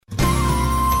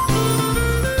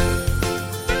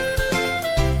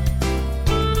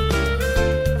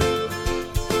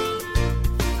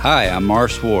Hi, I'm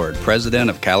Marsh Ward, president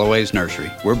of Callaway's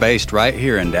Nursery. We're based right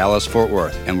here in Dallas-Fort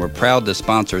Worth, and we're proud to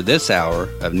sponsor this hour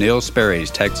of Neil Sperry's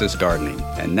Texas Gardening.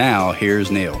 And now, here's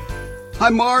Neil. Hi,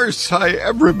 Mars. Hi,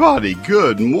 everybody.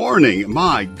 Good morning.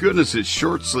 My goodness, it's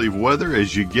short-sleeve weather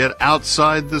as you get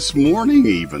outside this morning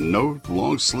even. No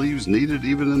long sleeves needed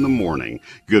even in the morning.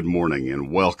 Good morning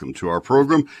and welcome to our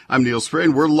program. I'm Neil Sperry,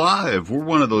 and we're live. We're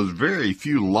one of those very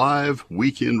few live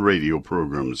weekend radio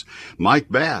programs. Mike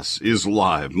Bass is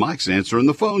live. Mike's answering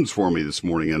the phones for me this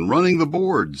morning and running the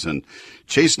boards and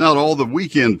chasing out all the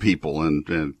weekend people,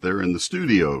 and they're in the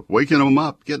studio, waking them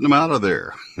up, getting them out of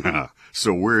there.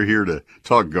 So we're here to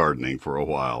talk gardening for a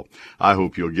while. I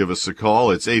hope you'll give us a call.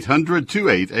 It's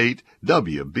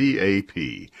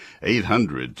 800-288-WBAP,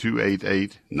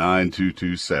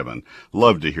 800-288-9227.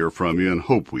 Love to hear from you and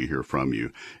hope we hear from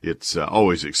you. It's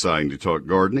always exciting to talk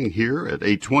gardening here at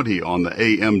 820 on the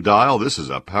AM dial. This is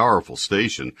a powerful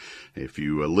station. If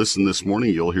you listen this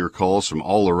morning, you'll hear calls from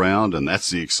all around, and that's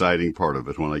the exciting part of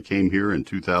it. When I came here in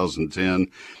 2010,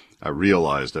 I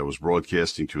realized I was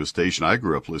broadcasting to a station I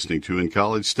grew up listening to in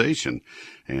College Station,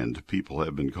 and people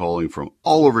have been calling from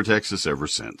all over Texas ever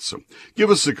since. So give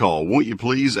us a call, won't you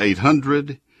please?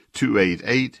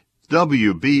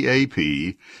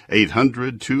 800-288-WBAP,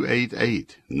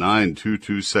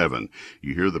 800-288-9227.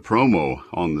 You hear the promo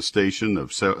on the station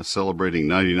of celebrating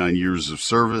 99 years of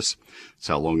service. That's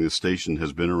how long this station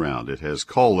has been around. It has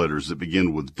call letters that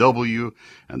begin with W,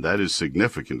 and that is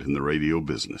significant in the radio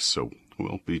business. So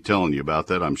we'll be telling you about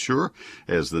that, I'm sure,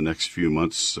 as the next few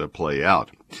months play out.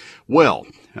 Well,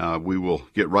 we will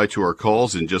get right to our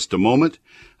calls in just a moment.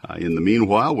 In the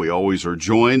meanwhile, we always are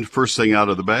joined first thing out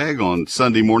of the bag on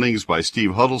Sunday mornings by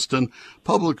Steve Huddleston,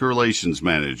 Public Relations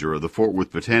Manager of the Fort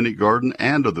Worth Botanic Garden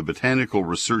and of the Botanical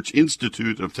Research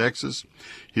Institute of Texas.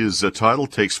 His title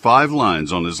takes 5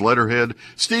 lines on his letterhead.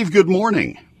 Steve, good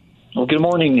morning. Well, good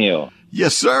morning, Neil.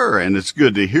 Yes, sir, and it's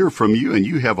good to hear from you, and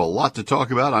you have a lot to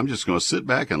talk about. I'm just going to sit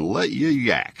back and let you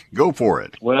yak. Go for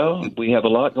it. Well, we have a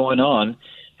lot going on.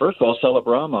 First of all,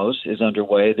 Celebramos is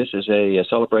underway. This is a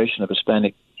celebration of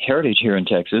Hispanic heritage here in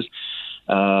Texas.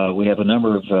 We have a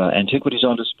number of antiquities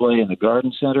on display in the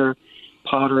garden center,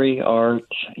 pottery, art,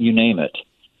 you name it.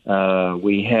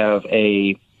 We have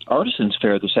a artisans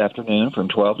fair this afternoon from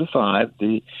 12 to 5.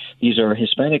 These are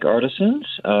Hispanic artisans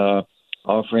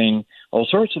offering all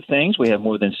sorts of things. We have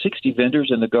more than 60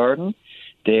 vendors in the garden.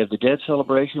 Day of the Dead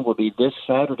celebration will be this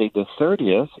Saturday, the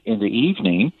 30th, in the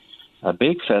evening, a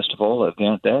big festival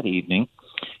event that evening,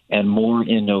 and more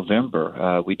in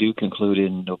November. We do conclude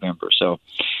in November. So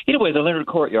anyway, the Leonard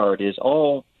Courtyard is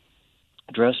all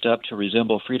dressed up to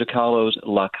resemble Frida Kahlo's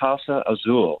La Casa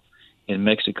Azul in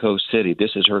Mexico City.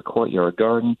 This is her courtyard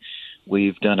garden.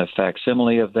 We've done a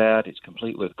facsimile of that. It's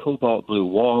complete with cobalt blue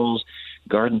walls,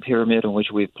 garden pyramid on which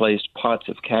we've placed pots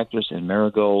of cactus and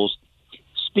marigolds.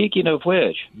 Speaking of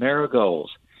which,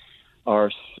 marigolds are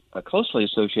closely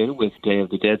associated with Day of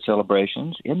the Dead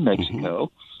celebrations in Mexico,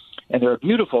 and they're a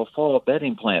beautiful fall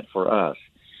bedding plant for us.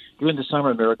 During the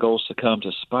summer, marigolds succumb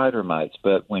to spider mites,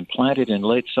 but when planted in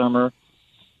late summer,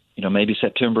 maybe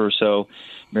September or so,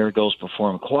 marigolds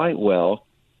perform quite well.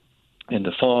 In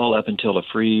the fall, up until a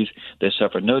freeze, they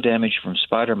suffer no damage from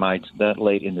spider mites that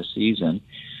late in the season.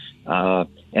 And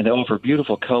they offer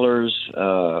beautiful colors,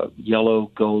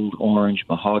 yellow, gold, orange,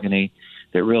 mahogany,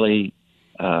 that really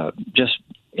just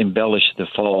embellish the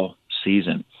fall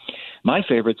season. My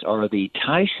favorites are the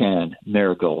Taishan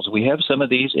marigolds. We have some of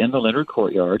these in the Leonard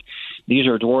Courtyard. These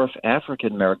are dwarf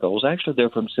African marigolds. Actually, they're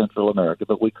from Central America,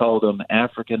 but we call them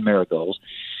African marigolds.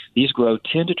 These grow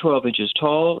 10 to 12 inches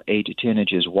tall, 8 to 10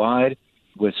 inches wide,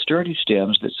 with sturdy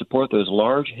stems that support those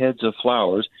large heads of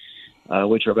flowers,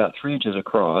 which are about 3 inches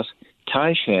across.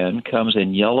 Taishan comes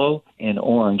in yellow and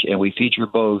orange, and we feature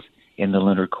both in the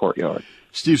Leonard Courtyard.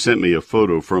 Steve sent me a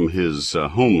photo from his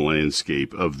home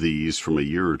landscape of these from a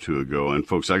year or two ago. And,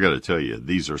 folks, I got to tell you,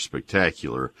 these are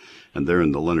spectacular, and they're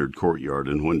in the Leonard Courtyard.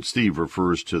 And when Steve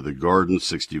refers to the garden,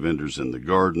 60 vendors in the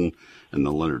garden and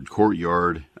the Leonard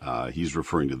Courtyard, he's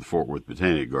referring to the Fort Worth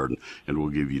Botanic Garden, and we'll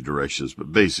give you directions.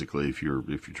 But basically, if you're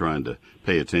trying to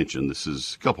pay attention, this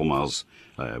is a couple miles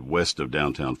west of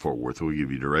downtown Fort Worth. We'll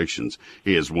give you directions.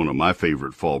 He has one of my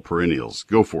favorite fall perennials.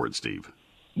 Go for it, Steve.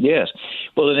 Yes.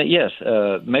 Well, yes,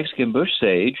 Mexican bush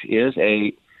sage is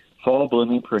a fall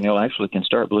blooming perennial. Actually, it can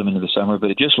start blooming in the summer,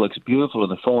 but it just looks beautiful in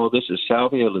the fall. This is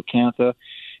Salvia leucantha.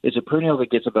 It's a perennial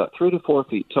that gets about 3 to 4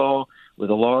 feet tall with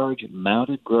a large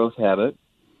mounted growth habit.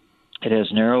 It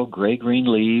has narrow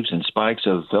gray-green leaves and spikes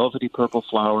of velvety purple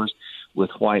flowers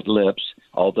with white lips,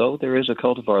 although there is a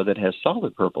cultivar that has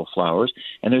solid purple flowers,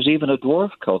 and there's even a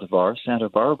dwarf cultivar, Santa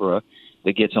Barbara,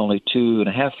 that gets only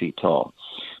 2.5 feet tall.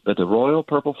 But the royal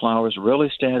purple flowers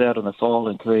really stand out in the fall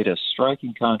and create a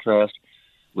striking contrast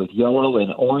with yellow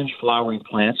and orange flowering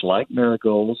plants like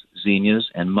marigolds, zinnias,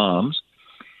 and mums.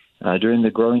 During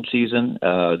the growing season,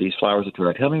 these flowers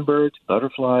attract hummingbirds,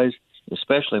 butterflies,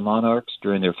 especially monarchs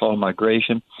during their fall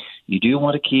migration. You do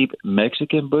want to keep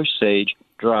Mexican bush sage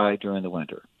dry during the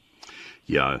winter.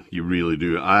 Yeah, you really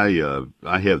do. I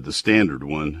have the standard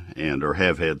one, or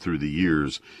have had through the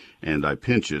years, and I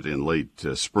pinch it in late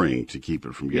spring to keep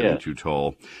it from getting too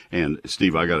tall. And,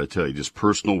 Steve, I got to tell you, just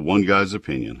personal, one guy's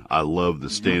opinion, I love the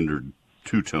standard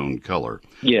two-tone color.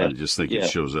 Yeah. I just think it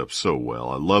shows up so well.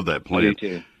 I love that plant. I do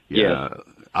too. Yeah.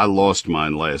 I lost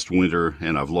mine last winter,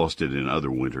 and I've lost it in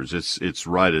other winters. It's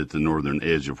right at the northern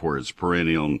edge of where it's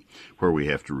perennial and where we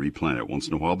have to replant it once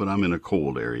in a while, but I'm in a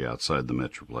cold area outside the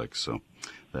Metroplex, so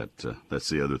that's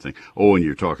the other thing. Oh, and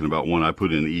you're talking about one I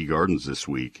put in eGardens this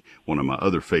week, one of my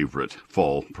other favorite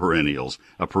fall perennials,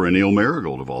 a perennial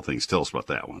marigold of all things. Tell us about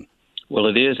that one. Well,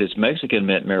 it is. It's Mexican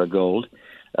mint marigold.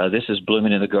 This is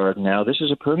blooming in the garden now. This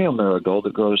is a perennial marigold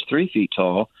that grows 3 feet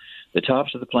tall. The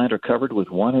tops of the plant are covered with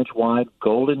 1-inch wide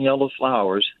golden yellow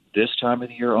flowers this time of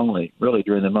the year only, really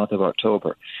during the month of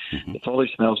October. Mm-hmm. The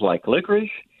foliage smells like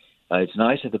licorice. It's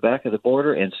nice at the back of the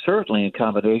border, and certainly in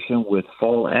combination with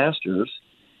fall asters,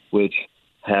 which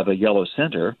have a yellow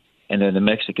center, and then the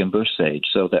Mexican bush sage.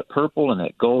 So that purple and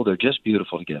that gold are just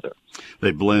beautiful together.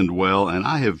 They blend well, and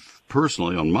I have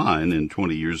personally on mine, in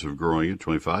 20 years of growing it,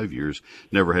 25 years,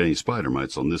 never had any spider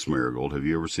mites on this marigold. Have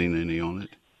you ever seen any on it?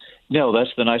 No, that's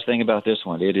the nice thing about this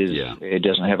one. It is. Yeah. It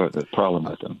doesn't have a problem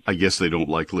with them. I guess they don't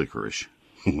like licorice.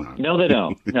 No, they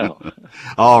don't. No.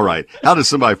 All right. How does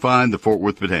somebody find the Fort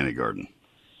Worth Botanic Garden?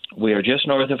 We are just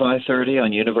north of I-30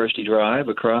 on University Drive,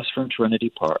 across from Trinity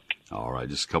Park. All right,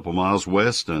 just a couple miles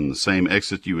west, on the same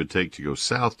exit you would take to go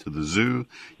south to the zoo.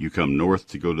 You come north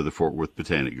to go to the Fort Worth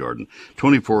Botanic Garden.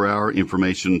 24-hour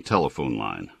information telephone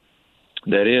line.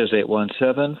 That is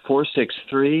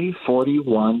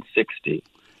 817-463-4160.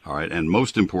 All right, and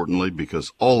most importantly,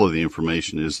 because all of the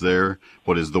information is there,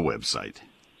 what is the website?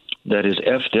 That is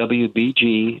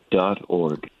fwbg.org.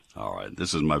 All right,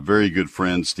 this is my very good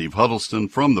friend Steve Huddleston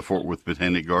from the Fort Worth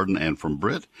Botanic Garden and from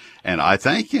Britt, and I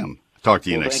thank him. Talk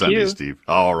to you next Sunday, Steve.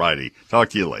 All righty.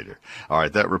 Talk to you later. All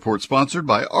right, that report sponsored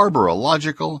by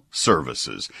Arborological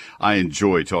Services. I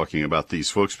enjoy talking about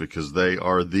these folks because they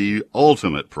are the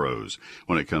ultimate pros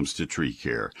when it comes to tree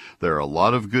care. There are a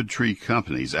lot of good tree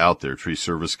companies out there, tree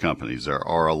service companies. There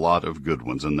are a lot of good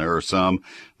ones, and there are some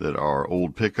that are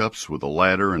old pickups with a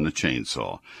ladder and a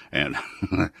chainsaw. And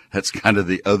that's kind of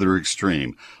the other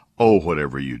extreme. Oh,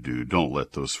 whatever you do, don't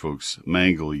let those folks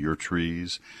mangle your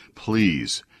trees.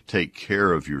 Please take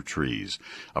care of your trees.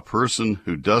 A person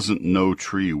who doesn't know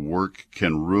tree work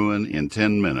can ruin in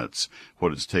 10 minutes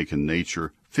what has taken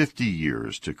nature 50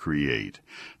 years to create.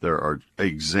 There are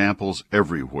examples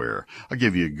everywhere. I'll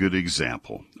give you a good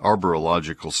example.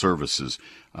 Arborological Services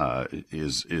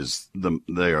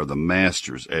they are the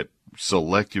masters at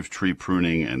selective tree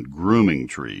pruning and grooming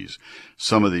trees.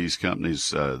 Some of these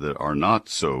companies that are not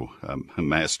so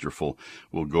masterful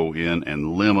will go in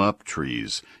and limb up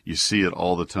trees. You see it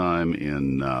all the time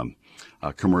in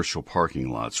commercial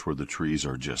parking lots where the trees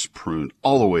are just pruned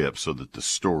all the way up so that the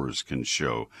stores can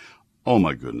show. Oh,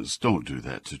 my goodness, don't do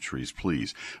that to trees,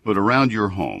 please. But around your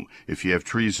home, if you have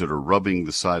trees that are rubbing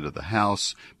the side of the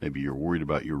house, maybe you're worried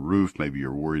about your roof, maybe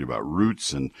you're worried about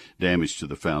roots and damage to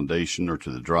the foundation or to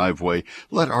the driveway,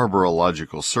 let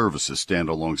Arborological Services stand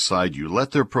alongside you.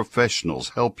 Let their professionals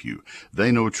help you.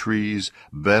 They know trees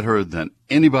better than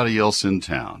anybody else in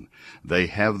town. They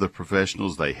have the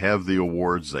professionals, they have the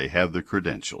awards, they have the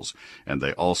credentials, and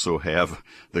they also have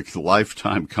the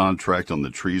lifetime contract on the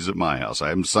trees at my house. I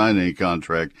haven't signed any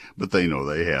contract, but they know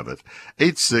they have it.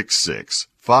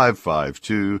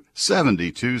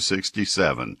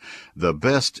 866-552-7267. The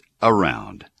best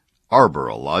around.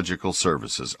 Arborological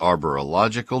Services,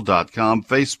 arborological.com,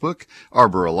 Facebook,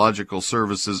 Arborological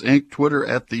Services, Inc., Twitter,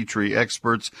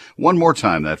 @TheTreeExperts. One more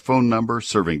time, that phone number,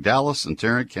 serving Dallas and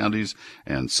Tarrant counties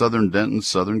and southern Denton,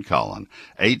 southern Collin,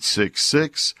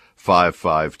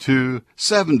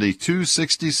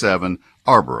 866-552-7267,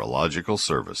 Arborological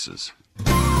Services.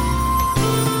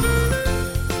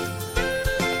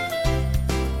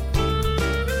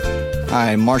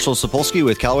 Hi, I'm Marshall Sapolsky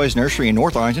with Callaway's Nursery in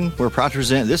North Arlington. We're proud to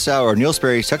present this hour of Neil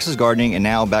Sperry's Texas Gardening, and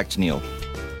now back to Neil.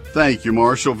 Thank you,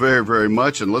 Marshall, very, very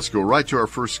much. And let's go right to our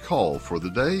first call for the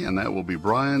day, and that will be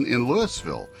Brian in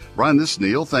Louisville. Brian, this is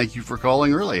Neil. Thank you for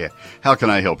calling early. How can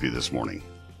I help you this morning?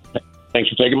 Thanks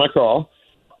for taking my call.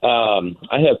 I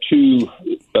have two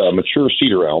mature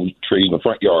cedar elm trees in the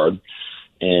front yard,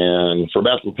 And for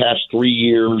about the past 3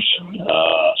 years,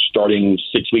 starting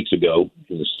 6 weeks ago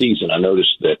in the season, I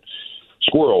noticed that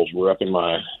squirrels were up in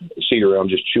my cedar elm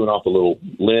just chewing off the little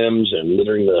limbs and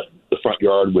littering the front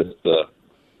yard with the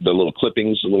little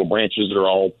clippings, the little branches that are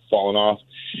all falling off.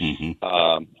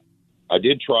 Mm-hmm. I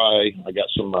did try. I got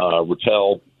some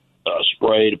Repel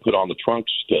spray to put on the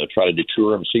trunks to try to deter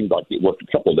them. It seemed like it worked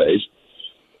a couple of days.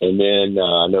 And then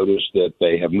I noticed that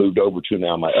they have moved over to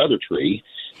now my other tree.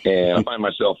 And I find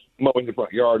myself mowing the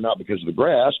front yard, not because of the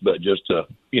grass, but just to,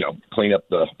 clean up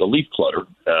the leaf clutter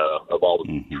of all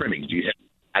the trimmings. Do you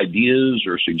have ideas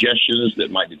or suggestions that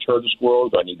might deter the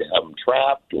squirrels? Do I need to have them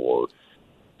trapped, or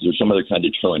is there some other kind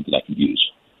of deterrent that I could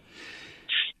use?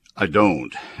 I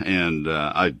don't. And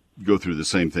I go through the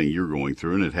same thing you're going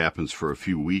through, and it happens for a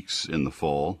few weeks in the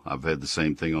fall. I've had the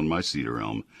same thing on my cedar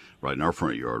elm, right in our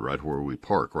front yard, right where we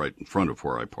park, right in front of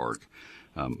where I park.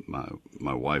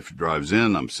 My wife drives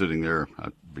in. I'm sitting there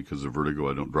because of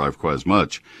vertigo. I don't drive quite as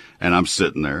much, and I'm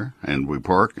sitting there, and we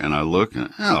park, and I look,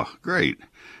 and oh, great!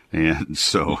 And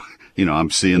so, I'm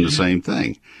seeing the same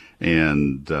thing,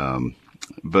 and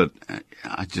but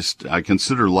I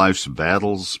consider life's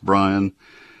battles, Brian,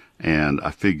 and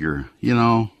I figure,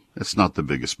 it's not the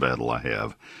biggest battle I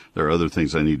have. There are other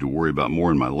things I need to worry about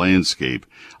more in my landscape.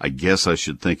 I guess I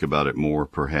should think about it more,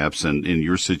 perhaps, and in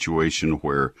your situation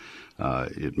where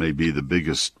it may be the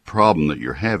biggest problem that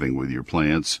you're having with your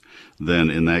plants,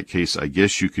 then in that case, I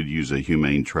guess you could use a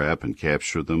humane trap and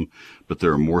capture them. But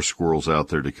there are more squirrels out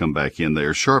there to come back in. They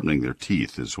are sharpening their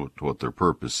teeth is what their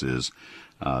purpose is.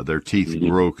 Their teeth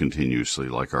grow continuously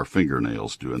like our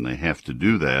fingernails do, and they have to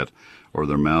do that or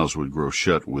their mouths would grow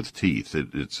shut with teeth.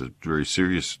 It's a very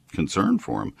serious concern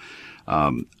for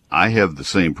them. I have the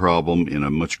same problem in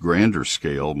a much grander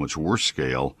scale, much worse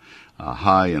scale,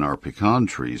 high in our pecan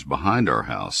trees behind our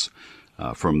house.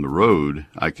 From the road,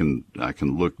 I can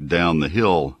look down the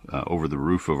hill over the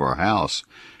roof of our house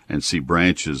and see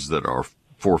branches that are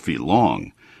 4 feet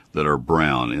long that are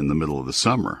brown in the middle of the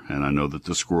summer. And I know that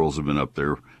the squirrels have been up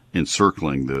there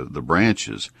encircling the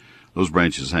branches. Those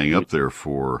branches hang up there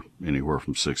for anywhere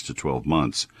from 6 to 12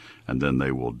 months, and then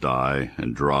they will die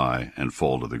and dry and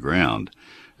fall to the ground.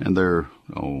 And they're,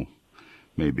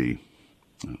 maybe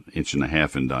an inch and a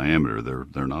half in diameter.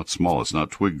 They're not small. It's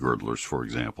not twig girdlers, for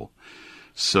example.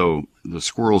 So the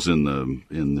squirrels in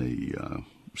the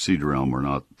cedar elm are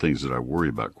not things that I worry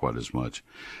about quite as much.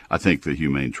 I think the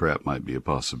humane trap might be a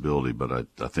possibility, but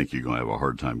I think you're going to have a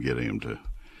hard time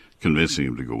convincing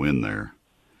them to go in there.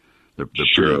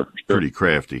 They're pretty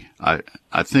crafty.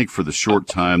 I think for the short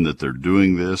time that they're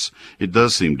doing this, it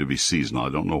does seem to be seasonal. I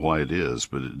don't know why it is,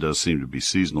 but it does seem to be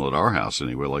seasonal at our house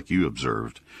anyway, like you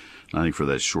observed. I think for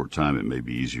that short time, it may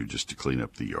be easier just to clean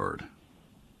up the yard.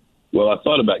 Well, I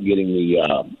thought about getting the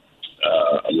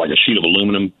like a sheet of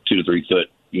aluminum, 2 to 3 foot,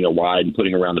 wide, and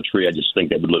putting around the tree. I just think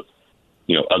that would look,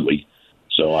 ugly.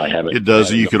 So I haven't. It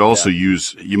does. You could also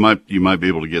use. You might be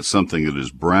able to get something that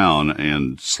is brown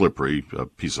and slippery, a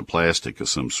piece of plastic of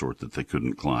some sort that they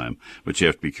couldn't climb. But you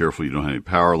have to be careful. You don't have any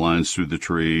power lines through the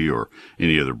tree or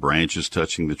any other branches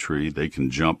touching the tree. They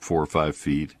can jump 4 or 5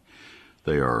 feet.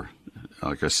 They are,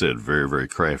 like I said, very, very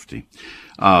crafty.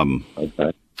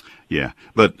 Okay. Yeah,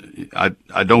 but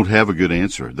I don't have a good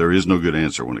answer. There is no good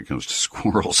answer when it comes to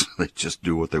squirrels. They just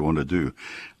do what they want to do.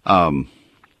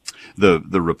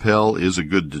 The Repel is a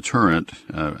good deterrent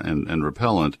and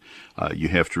repellent. You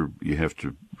have to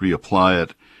reapply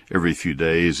it every few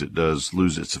days. It does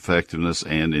lose its effectiveness,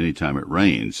 and anytime it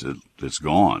rains, it's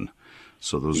gone.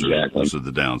 So those are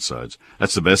the downsides.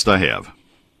 That's the best I have.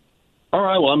 All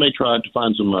right. Well, I may try to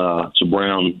find some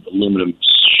brown aluminum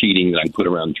sheeting that I can put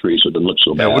around the tree so it doesn't look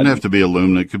so bad. It wouldn't have to be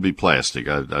aluminum. It could be plastic.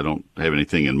 I don't have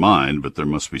anything in mind, but there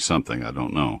must be something. I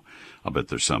don't know. I'll bet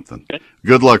there's something. Okay.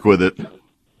 Good luck with it.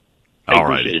 All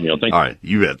right. All right.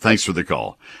 You bet. Thanks for the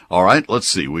call. All right. Let's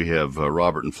see. We have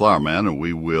Robert and Flower Man, and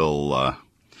we will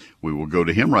go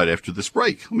to him right after this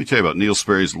break. Let me tell you about Neil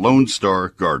Sperry's Lone Star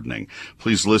Gardening.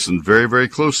 Please listen very, very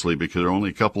closely because there are only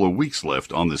a couple of weeks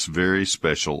left on this very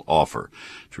special offer.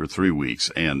 2 or 3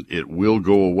 weeks, and it will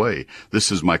go away.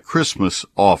 This is my Christmas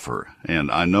offer,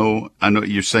 and I know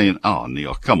you're saying, oh,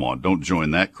 Neil, come on, don't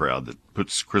join that crowd that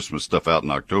puts Christmas stuff out in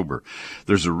October.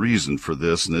 There's a reason for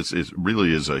this, and it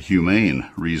really is a humane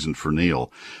reason for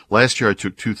Neil. Last year I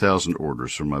took 2,000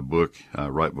 orders for my book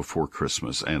right before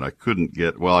Christmas, and I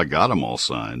got them all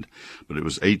signed, but it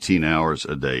was 18 hours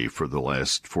a day for the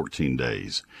last 14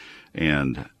 days.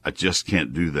 And I just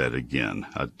can't do that again.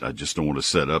 I just don't want to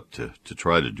set up to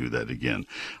try to do that again.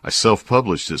 I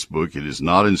self-published this book. It is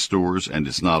not in stores and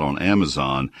it's not on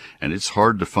Amazon, and it's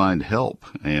hard to find help.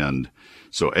 And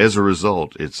So as a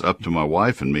result, it's up to my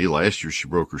wife and me. Last year, she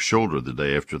broke her shoulder the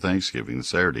day after Thanksgiving, the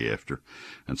Saturday after.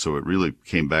 And so it really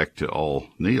came back to all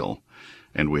Neil.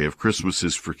 And we have Christmas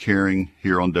is for Caring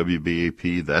here on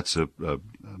WBAP. That's a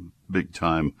big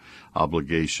time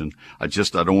obligation. I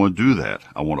don't want to do that.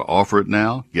 I want to offer it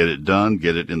now, get it done,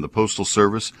 get it in the Postal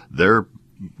Service. They're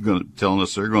telling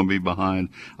us they're going to be behind.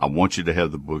 I want you to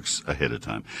have the books ahead of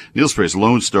time. Neil Sperry's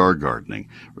Lone Star Gardening.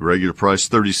 Regular price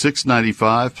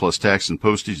 $36.95 plus tax and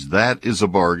postage. That is a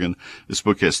bargain. This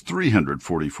book has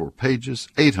 344 pages,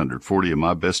 840 of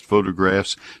my best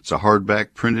photographs. It's a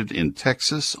hardback printed in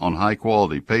Texas on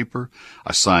high-quality paper.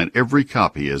 I sign every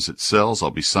copy as it sells. I'll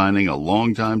be signing a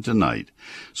long time tonight.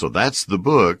 So that's the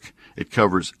book. It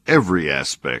covers every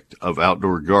aspect of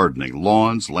outdoor gardening,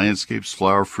 lawns, landscapes,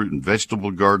 flower, fruit, and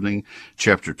vegetable gardening.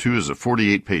 Chapter 2 is a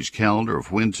 48-page calendar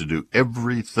of when to do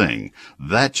everything.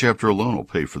 That chapter alone will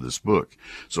pay for this book.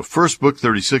 So first book,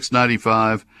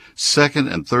 $36.95. Second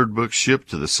and third book shipped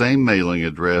to the same mailing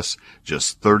address,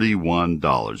 just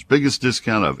 $31. Biggest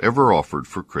discount I've ever offered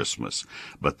for Christmas.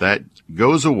 But that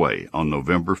goes away on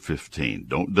November 15.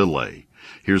 Don't delay.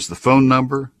 Here's the phone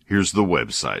number. Here's the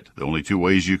website. The only two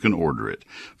ways you can order it.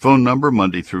 Phone number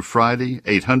Monday through Friday,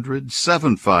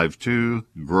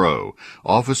 800-752-GROW.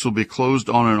 Office will be closed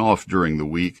on and off during the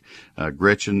week.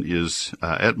 Gretchen is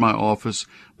at my office,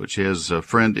 but she has a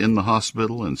friend in the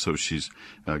hospital, and so she's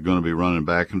going to be running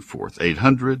back and forth.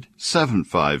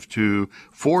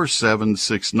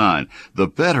 800-752-4769. The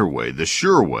better way, the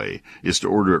sure way, is to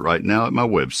order it right now at my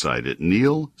website at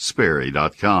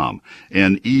neilsperry.com.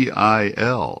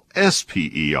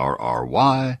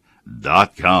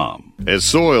 NeilSperry.com. As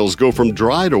soils go from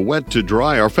dry to wet to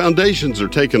dry, our foundations are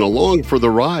taken along for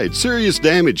the ride. Serious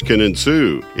damage can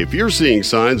ensue. If you're seeing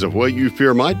signs of what you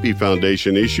fear might be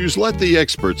foundation issues, let the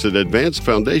experts at Advanced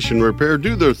Foundation Repair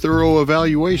do their thorough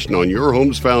evaluation on your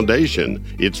home's foundation.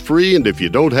 It's free, and if you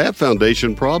don't have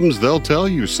foundation problems, they'll tell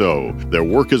you so. Their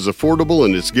work is affordable,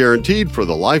 and it's guaranteed for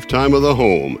the lifetime of the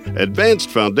home. Advanced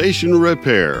Foundation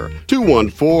Repair,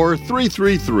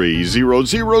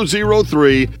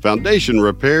 214-333-0003,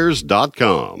 FoundationRepairs.com.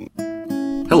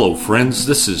 Hello, friends.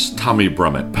 This is Tommy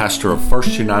Brummett, pastor of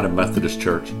First United Methodist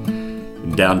Church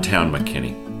in downtown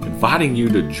McKinney, inviting you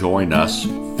to join us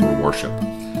for worship.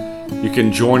 You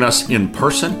can join us in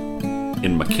person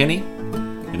in McKinney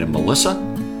and in Melissa,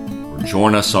 or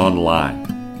join us online.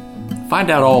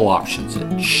 Find out all options at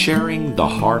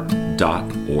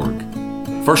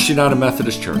sharingtheheart.org. First United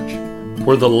Methodist Church,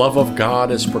 where the love of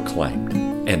God is proclaimed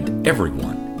and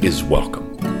everyone is welcome.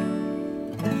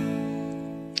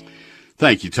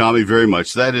 Thank you, Tommy, very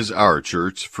much. That is our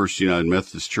church, First United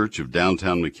Methodist Church of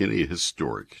downtown McKinney, a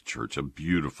historic church, a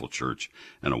beautiful church,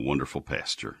 and a wonderful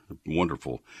pastor, a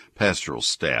wonderful pastoral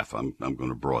staff. I'm going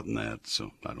to broaden that, so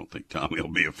I don't think Tommy will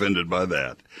be offended by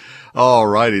that. All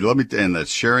righty, and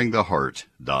that's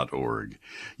sharingtheheart.org.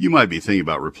 You might be thinking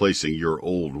about replacing your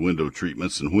old window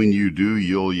treatments, and when you do,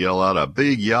 you'll yell out a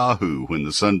big yahoo when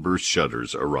the sunburst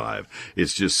shutters arrive.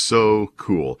 It's just so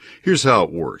cool. Here's how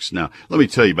it works. Now, let me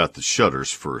tell you about the shutters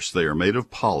first. They are made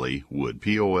of poly wood,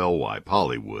 P-O-L-Y,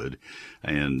 poly wood,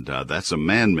 and that's a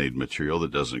man-made material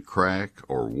that doesn't crack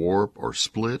or warp or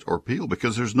split or peel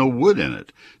because there's no wood in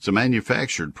it. It's a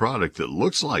manufactured product that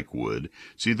looks like wood.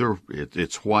 It's either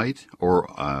it's white or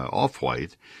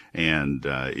off-white, and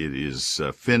it is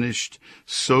finished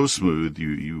so smooth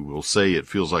you will say it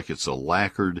feels like it's a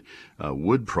lacquered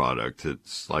wood product.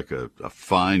 It's like a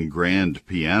fine grand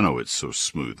piano. It's so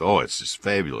smooth. Oh, it's just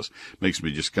fabulous. Makes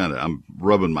me just I'm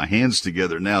rubbing my hands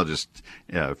together now, just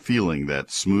feeling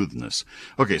that smoothness.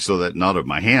 Okay, so that not of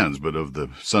my hands, but of the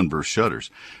sunburst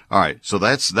shutters. All right, so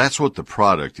that's what the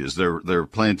product is. They're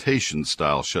plantation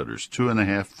style shutters,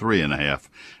 2.5, 3.5,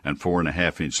 and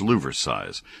 4.5-inch louver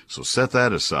size. So set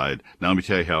that aside. Now let me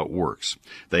tell you how it works.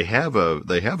 They have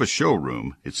a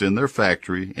showroom. It's in their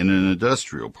factory in an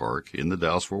industrial park in the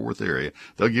Dallas-Fort Worth area.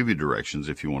 They'll give you directions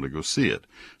if you want to go see it.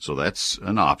 So that's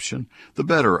an option. The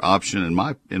better option, in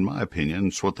my opinion,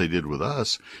 it's what they did with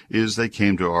us, is they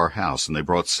came to our house and they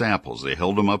brought samples. They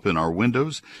held them up in our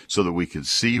windows so that we could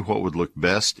see what would look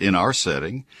best in our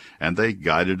setting, and they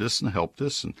guided us and helped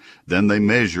us, and then they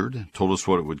measured, told us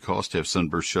what it would cost to have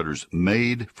sunburst shutters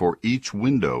made for each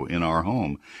window in our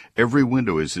home. Every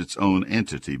window is its own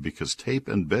entity because tape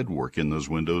and bedwork in those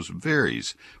windows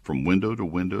varies from window to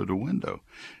window to window.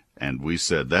 And we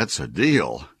said, that's a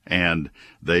deal. And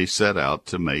they set out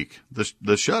to make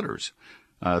the shutters.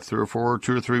 2 or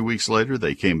 3 weeks later,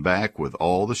 they came back with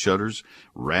all the shutters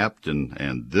wrapped,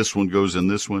 and this one goes in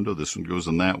this window, this one goes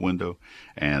in that window.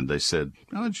 And they said,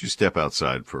 why don't you step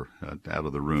outside out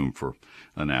of the room for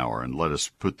an hour and let us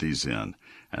put these in.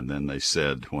 And then they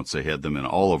said, once they had them in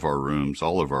all of our rooms,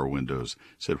 all of our windows,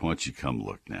 said, why don't you come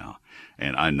look now?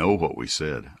 And I know what we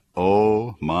said.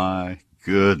 Oh, my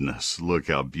goodness, look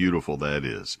how beautiful that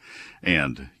is.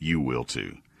 And you will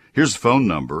too. Here's the phone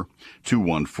number,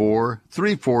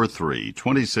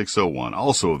 214-343-2601.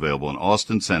 Also available in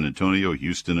Austin, San Antonio,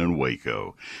 Houston, and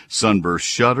Waco.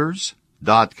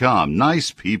 SunburstShutters.com.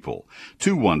 Nice people.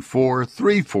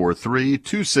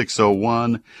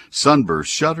 214-343-2601.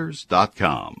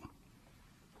 SunburstShutters.com.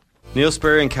 Neil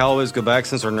Sperry and Callaway's go back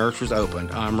since our nursery's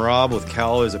opened. I'm Rob with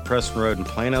Callaway's at Preston Road in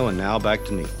Plano, and now back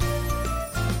to Neil.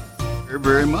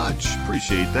 Very much.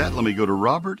 Appreciate that. Let me go to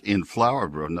Robert in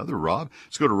Flower. Another Rob.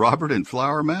 Let's go to Robert in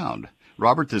Flower Mound.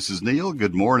 Robert, this is Neil.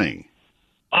 Good morning.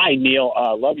 Hi, Neil.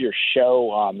 Love your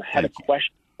show. Had a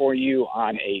question for you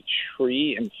on a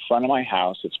tree in front of my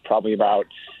house. It's probably about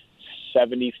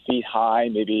 70 feet high,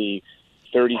 maybe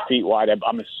 30 feet wide.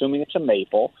 I'm assuming it's a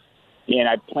maple. And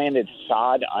I planted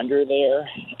sod under there,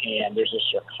 and there's a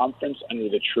circumference under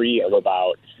the tree of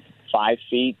about 5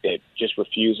 feet that just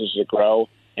refuses to grow.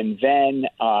 And then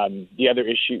the other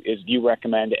issue is, do you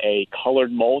recommend a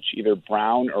colored mulch, either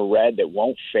brown or red, that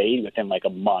won't fade within like a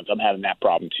month? I'm having that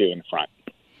problem too in the front.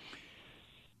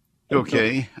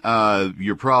 Okay.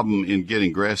 Your problem in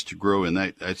getting grass to grow in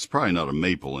it's probably not a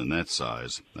maple in that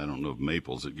size. I don't know of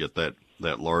maples that get that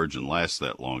large and last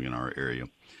that long in our area.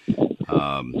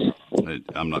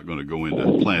 I'm not going to go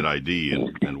into plant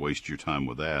ID and waste your time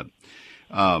with that.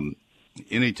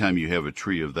 Anytime you have a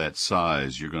tree of that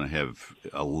size, you're going to have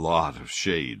a lot of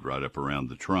shade right up around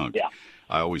the trunk. Yeah.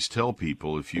 I always tell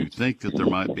people, if you think that there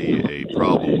might be a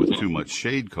problem with too much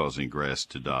shade causing grass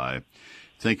to die,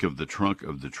 think of the trunk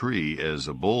of the tree as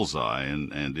a bullseye,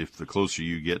 and if the closer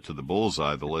you get to the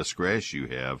bullseye, the less grass you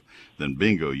have, then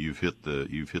bingo, you've hit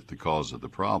the cause of the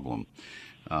problem.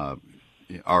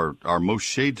 Our most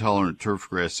shade-tolerant turf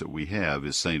grass that we have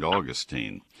is St.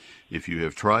 Augustine. If you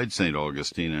have tried St.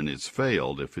 Augustine and it's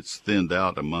failed, if it's thinned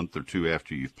out a month or two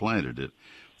after you've planted it,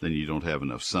 then you don't have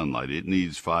enough sunlight. It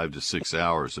needs 5 to 6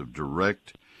 hours of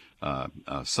direct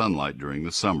sunlight during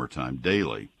the summertime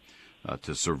daily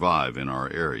to survive in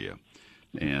our area.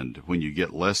 And when you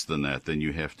get less than that, then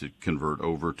you have to convert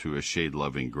over to a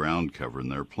shade-loving ground cover,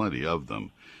 and there are plenty of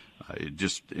them. It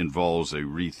just involves a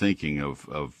rethinking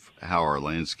of how our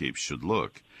landscape should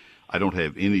look. I don't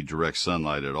have any direct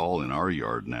sunlight at all in our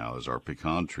yard now, as our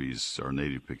pecan trees, our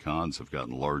native pecans, have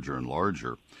gotten larger and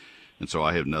larger. And so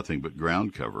I have nothing but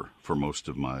ground cover for most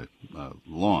of my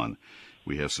lawn.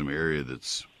 We have some area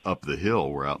that's up the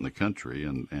hill. We're out in the country,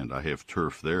 and I have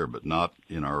turf there, but not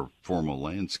in our formal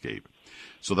landscape.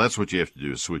 So that's what you have to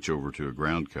do, is switch over to a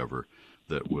ground cover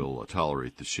that will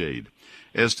tolerate the shade.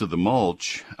 As to the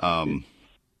mulch,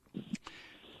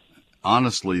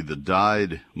 honestly, the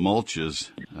dyed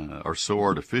mulches are so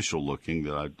artificial looking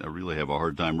that I really have a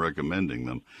hard time recommending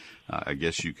them. I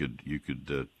guess you could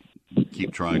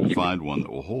keep trying to find one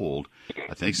that will hold.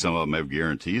 I think some of them have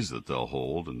guarantees that they'll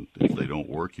hold, and if they don't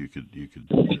work, you could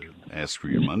ask for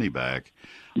your money back.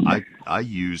 I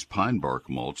use pine bark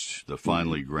mulch, the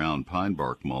finely ground pine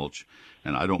bark mulch,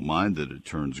 and I don't mind that it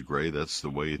turns gray. That's the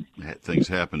way things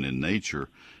happen in nature.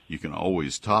 You can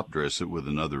always top dress it with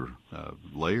another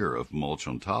layer of mulch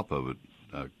on top of it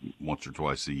once or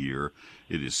twice a year.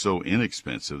 It is so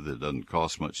inexpensive that it doesn't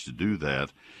cost much to do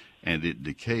that, and it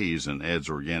decays and adds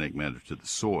organic matter to the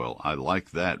soil. I like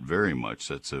that very much.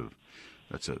 That's a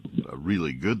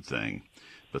really good thing.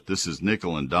 But this is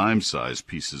nickel and dime size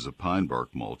pieces of pine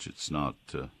bark mulch. It's not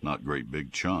great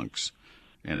big chunks,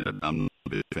 and I'm not a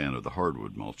big fan of the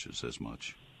hardwood mulches as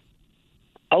much.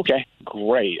 Okay,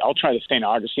 great. I'll try the St.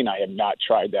 Augustine. I have not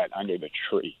tried that under the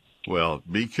tree. Well,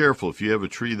 be careful if you have a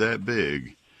tree that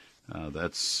big.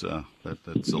 That's a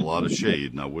lot of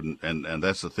shade, and I wouldn't. And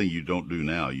that's the thing you don't do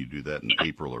now. You do that in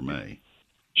April or May.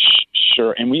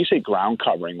 Sure. And when you say ground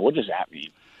covering, what does that mean?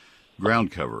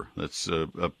 Ground cover. That's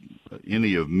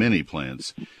any of many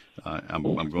plants. I'm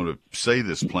going to say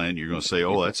this plant. You're going to say,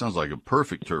 "Oh, that sounds like a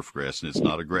perfect turf grass," and it's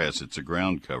not a grass. It's a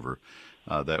ground cover.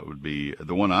 That would be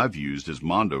the one I've used is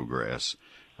mondo grass,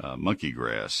 monkey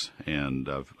grass, and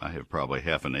I have probably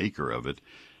half an acre of it.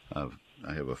 I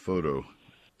have a photo.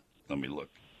 Let me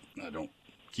look. I don't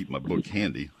keep my book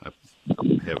handy. I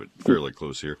have it fairly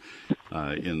close here.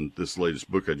 In this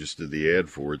latest book I just did the ad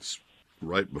for, it's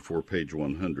right before page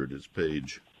 100. It's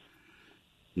page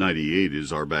 98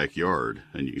 is our backyard,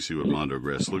 and you can see what mondo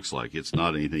grass looks like. It's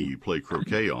not anything you play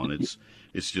croquet on.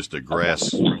 It's just a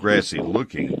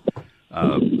grassy-looking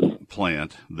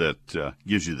plant that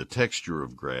gives you the texture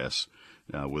of grass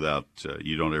without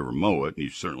you don't ever mow it, and you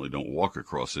certainly don't walk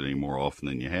across it any more often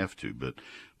than you have to. But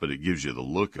it gives you the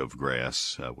look of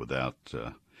grass without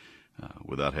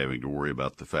having to worry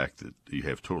about the fact that you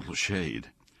have total shade.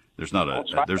 There's not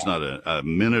a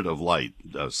minute of light,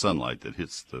 sunlight that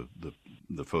hits the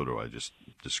photo I just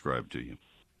described to you.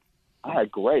 All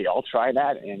right, great. I'll try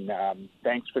that, and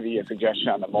thanks for the suggestion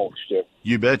on the mulch, too.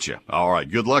 You betcha. All right,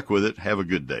 good luck with it. Have a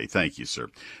good day. Thank you, sir.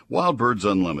 Wild Birds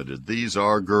Unlimited. These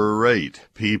are great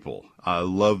people. I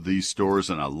love these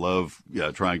stores, and I love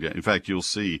trying to. In fact, you'll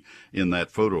see in that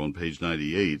photo on page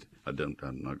 98. I'm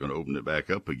not going to open it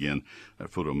back up again. That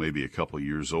photo may be a couple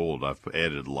years old. I've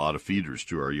added a lot of feeders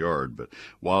to our yard, but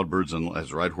Wild Birds,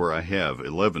 that's right where I have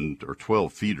 11 or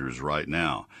 12 feeders right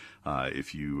now.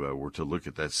 If you were to look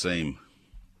at that same,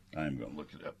 I'm going to look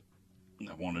it up.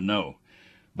 I want to know.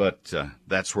 But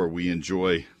that's where we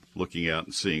enjoy looking out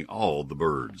and seeing all the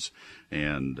birds.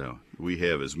 And we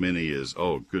have as many as,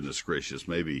 oh, goodness gracious,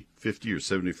 maybe 50 or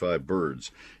 75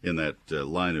 birds in that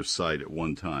line of sight at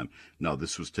one time. Now,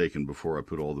 this was taken before I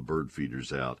put all the bird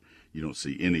feeders out. You don't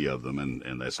see any of them,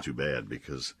 and that's too bad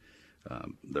because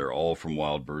they're all from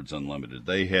Wild Birds Unlimited.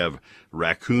 They have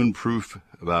raccoon-proof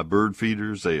bird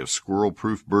feeders. They have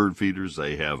squirrel-proof bird feeders.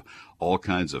 They have all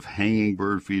kinds of hanging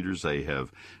bird feeders. They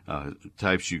have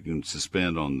types you can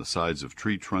suspend on the sides of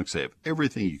tree trunks. They have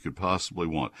everything you could possibly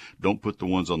want. Don't put the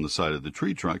ones on the side of the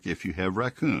tree trunk if you have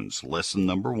raccoons. Lesson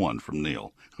number 1 from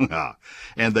Neil.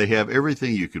 And they have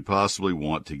everything you could possibly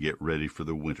want to get ready for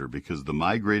the winter because the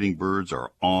migrating birds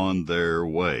are on their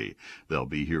way. They'll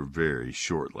be here very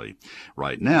shortly.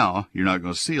 Right now, you're not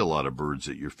going to see a lot of birds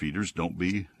at your feeders. Don't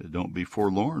be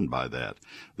forlorn by that.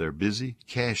 They're busy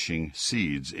caching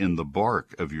seeds in the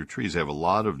bark of your trees. They have a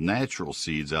lot of natural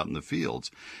seeds out in the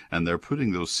fields, and they're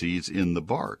putting those seeds in the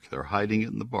bark. They're hiding it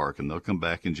in the bark, and they'll come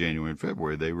back in January and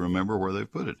February. They remember where they've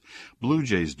put it. Blue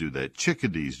jays do that.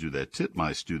 Chickadees do that.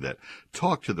 Titmice do that.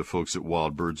 Talk to the folks at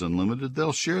Wild Birds Unlimited.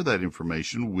 They'll share that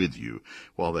information with you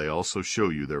while they also show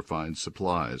you their fine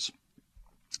supplies.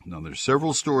 Now, there's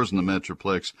several stores in the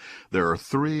Metroplex. There are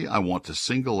 3 I want to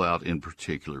single out in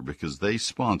particular because they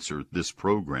sponsor this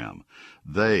program.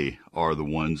 They are the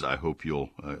ones I hope you'll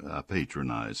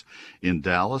patronize. In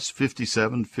Dallas,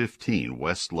 5715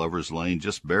 West Lovers Lane,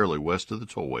 just barely west of the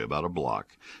tollway, about a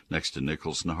block, next to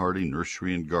Nichols and Hardy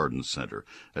Nursery and Garden Center.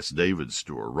 That's David's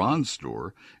store. Ron's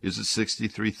store is at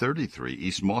 6333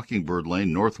 East Mockingbird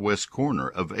Lane, northwest corner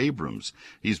of Abrams.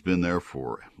 He's been there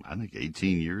for, I think,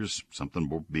 18 years,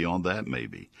 something beyond that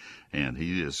maybe. And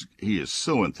he is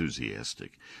so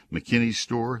enthusiastic. McKinney's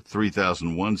store,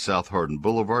 3001 South Hardin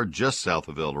Boulevard, just south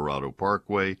of El Dorado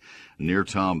Parkway, near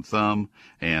Tom Thumb.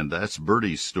 And that's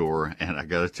Bertie's store. And I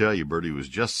got to tell you, Bertie was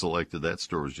just selected. That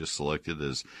store was just selected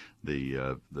as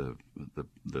the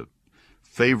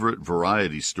favorite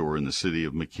variety store in the city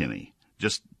of McKinney.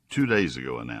 Just 2 days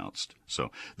ago announced.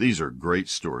 So these are great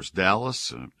stores.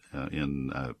 Dallas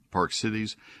in Park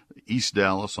Cities, East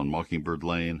Dallas on Mockingbird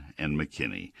Lane, and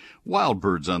McKinney. Wild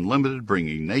Birds Unlimited,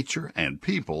 bringing nature and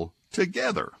people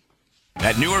together.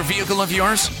 That newer vehicle of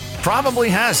yours probably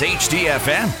has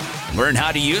HDFM. Learn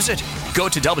how to use it. Go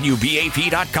to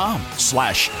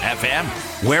WBAP.com/FM.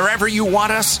 Wherever you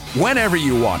want us, whenever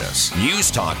you want us.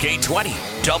 News Talk 820,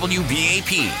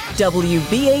 WBAP.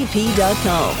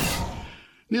 WBAP.com.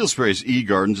 Neil Sperry's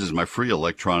eGardens is my free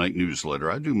electronic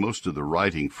newsletter. I do most of the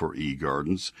writing for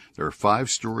eGardens. There are 5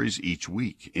 stories each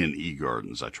week in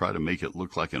eGardens. I try to make it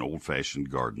look like an old-fashioned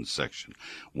garden section.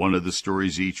 One of the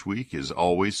stories each week is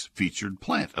always featured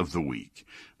plant of the week.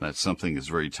 That's something that's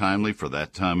very timely for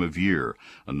that time of year.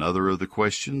 Another of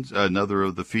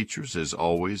the features is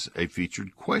always a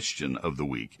featured question of the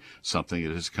week, something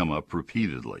that has come up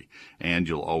repeatedly. And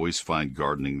you'll always find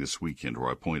Gardening This Weekend,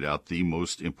 where I point out the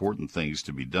most important things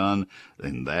to be done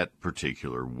in that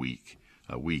particular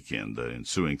weekend, the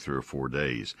ensuing 3 or 4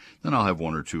 days. Then I'll have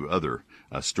 1 or 2 other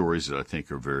stories that I think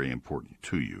are very important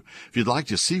to you. If you'd like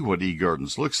to see what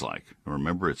eGardens looks like,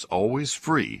 remember it's always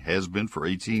free, has been for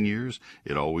 18 years,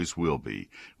 it always will be.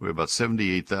 We have about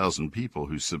 78,000 people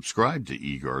who subscribe to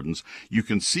eGardens. You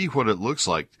can see what it looks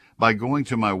like by going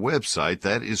to my website.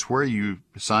 That is where you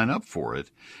sign up for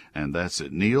it, and that's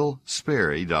at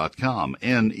neilsperry.com,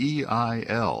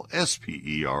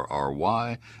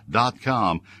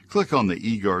 NEILSPERRY.com. Click on the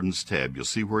eGardens tab. You'll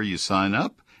see where you sign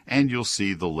up, and you'll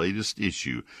see the latest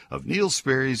issue of Neil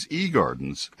Sperry's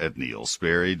eGardens at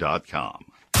neilsperry.com.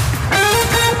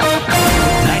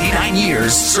 99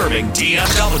 years serving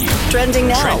DFW. Trending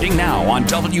now. Trending now on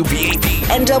WBAP.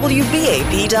 And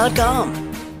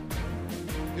WBAP.com.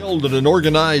 Killed in an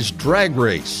organized drag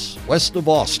race west of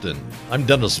Austin. I'm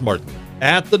Dennis Martin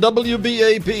at the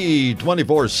WBAP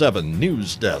 24/7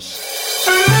 News Desk.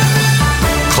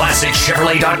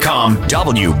 ClassicChevrolet.com,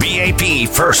 WBAP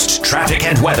First Traffic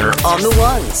and Weather on the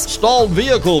ones. Stalled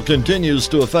vehicle continues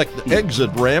to affect the exit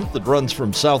ramp that runs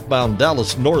from southbound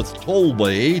Dallas North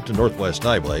Tollway to Northwest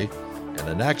Highway. And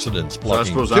an accident's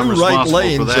blocking two right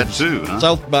lanes of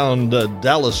southbound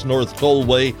Dallas North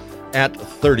Tollway at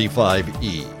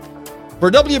 35E.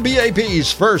 For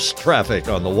WBAP's First Traffic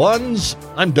on the ones,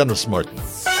 I'm Dennis Martin.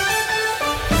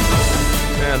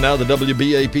 And now the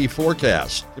WBAP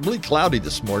forecast. It'll be cloudy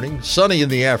this morning, sunny in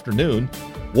the afternoon,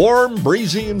 warm,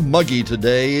 breezy, and muggy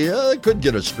today. Could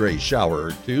get a stray shower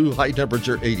or two, high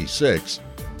temperature 86.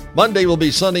 Monday will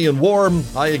be sunny and warm,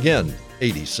 high again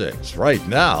 86. Right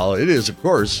now, it is, of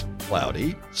course,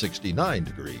 cloudy, 69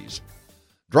 degrees.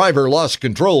 Driver lost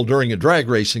control during a drag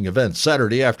racing event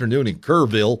Saturday afternoon in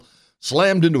Kerrville,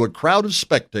 slammed into a crowd of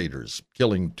spectators,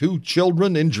 killing 2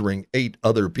 children, injuring 8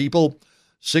 other people.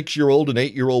 6-year-old and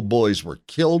 8-year-old boys were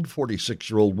killed,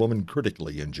 46-year-old woman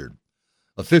critically injured.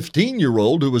 A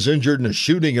 15-year-old who was injured in a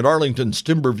shooting at Arlington's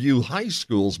Timberview High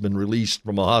School has been released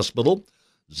from a hospital.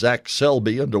 Zach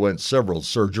Selby underwent several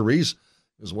surgeries.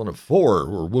 He was one of 4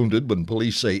 who were wounded when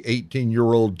police say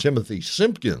 18-year-old Timothy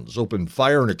Simpkins opened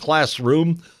fire in a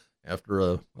classroom after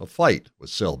a fight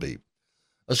with Selby.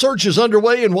 A search is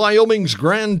underway in Wyoming's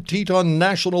Grand Teton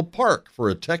National Park for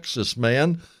a Texas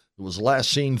man who was last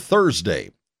seen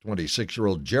Thursday.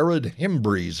 26-year-old Jared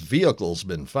Hembree's vehicle's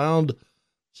been found.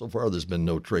 So far, there's been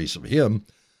no trace of him.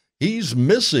 He's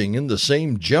missing in the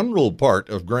same general part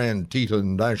of Grand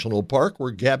Teton National Park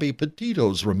where Gabby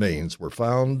Petito's remains were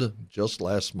found just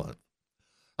last month.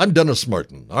 I'm Dennis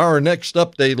Martin. Our next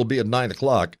update will be at 9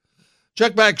 o'clock.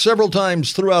 Check back several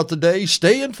times throughout the day.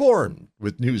 Stay informed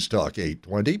with News Talk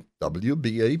 820,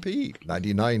 WBAP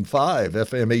 99.5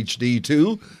 FM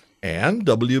HD2, and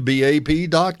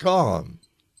WBAP.com.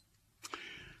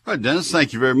 All right, Dennis,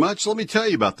 thank you very much. Let me tell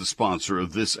you about the sponsor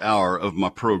of this hour of my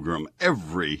program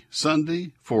every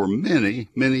Sunday for many,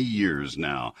 many years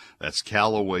now. That's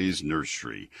Callaway's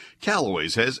Nursery.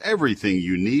 Callaway's has everything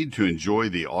you need to enjoy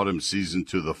the autumn season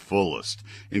to the fullest,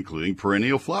 including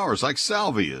perennial flowers like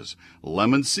salvias,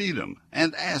 lemon sedum,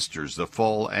 and asters, the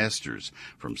fall asters.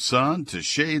 From sun to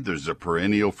shade, there's a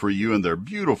perennial for you, and they're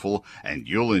beautiful, and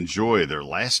you'll enjoy their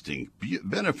lasting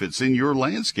benefits in your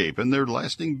landscape and their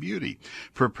lasting beauty.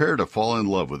 Prepare to fall in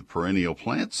love with perennial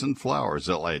plants and flowers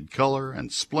that add color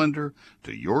and splendor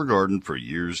to your garden for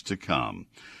years to come.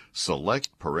 Select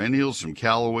perennials from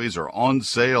Callaway's are on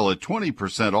sale at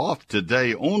 20% off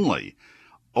today only.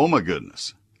 Oh my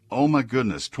goodness,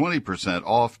 20%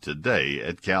 off today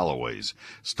at Callaway's.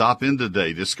 Stop in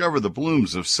today. Discover the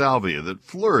blooms of salvia that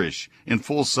flourish in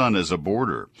full sun as a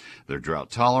border. They're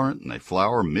drought tolerant and they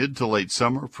flower mid to late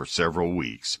summer for several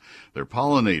weeks. They're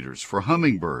pollinators for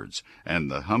hummingbirds,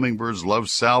 and the hummingbirds love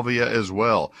salvia as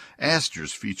well.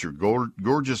 Asters feature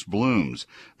gorgeous blooms.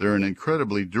 They're an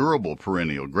incredibly durable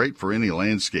perennial, great for any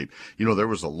landscape. You know, there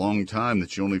was a long time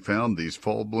that you only found these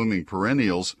fall-blooming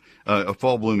perennials,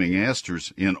 fall-blooming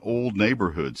asters in old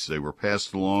neighborhoods. They were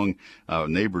passed along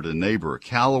neighbor to neighbor.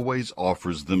 Callaway's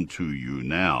offers them to you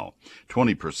now.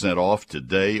 20% off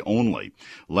today only.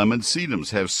 Lemon sedums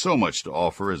have so much to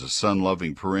offer as a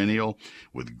sun-loving perennial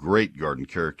with great garden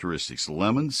characteristics.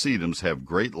 Lemon sedums have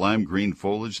great lime green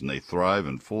foliage, and they thrive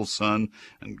in full sun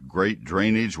and great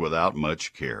drainage without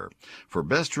much care. For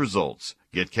best results,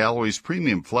 get Callaway's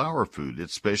premium flower food.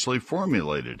 It's specially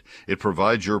formulated. It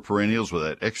provides your perennials with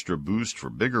that extra boost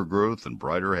for bigger growth and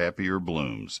brighter, happier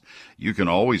blooms. You can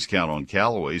always count on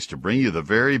Callaway's to bring you the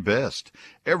very best.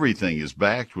 Everything is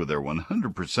backed with their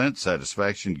 100%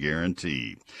 satisfaction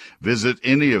guarantee. Visit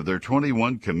any of their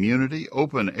 21 community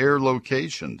open-air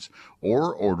locations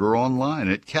or order online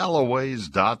at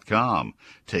Callaways.com.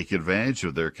 Take advantage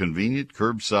of their convenient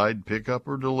curbside pickup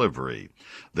or delivery.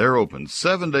 They're open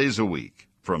 7 days a week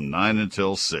from 9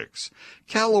 until 6.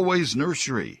 Callaway's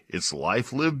Nursery. It's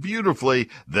life lived beautifully.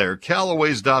 They're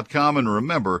Callaways.com, and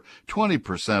remember,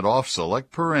 20% off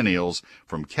select perennials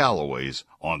from Callaway's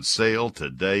on sale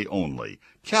today only.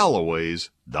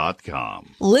 Callaways.com.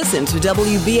 Listen to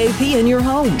WBAP in your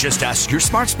home. Just ask your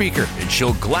smart speaker and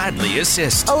she'll gladly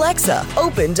assist. Alexa,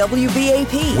 open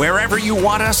WBAP. Wherever you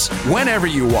want us, whenever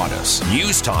you want us.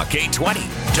 News Talk 820,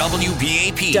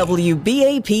 WBAP.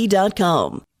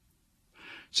 WBAP.com.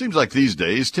 Seems like these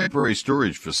days, temporary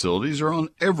storage facilities are on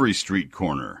every street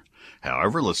corner.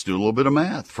 However, let's do a little bit of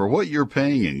math. For what you're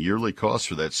paying in yearly costs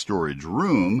for that storage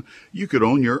room, you could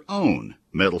own your own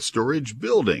metal storage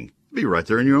building. Be right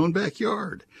there in your own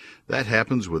backyard. That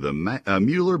happens with a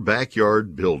Mueller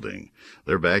Backyard Building.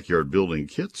 Their backyard building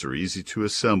kits are easy to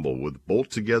assemble with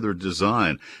bolt-together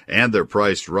design, and they're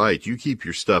priced right. You keep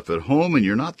your stuff at home, and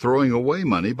you're not throwing away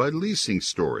money by leasing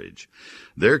storage.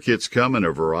 Their kits come in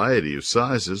a variety of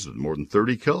sizes with more than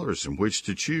 30 colors from which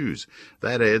to choose.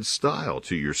 That adds style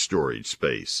to your storage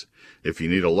space. If you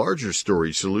need a larger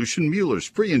storage solution, Mueller's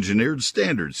pre-engineered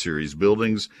standard series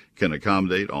buildings can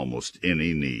accommodate almost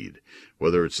any need.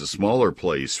 Whether it's a smaller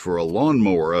place for a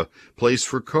lawnmower, a place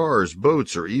for cars,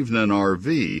 boats, or even an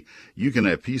RV, you can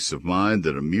have peace of mind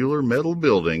that a Mueller metal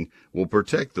building will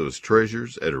protect those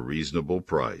treasures at a reasonable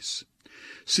price.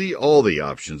 See all the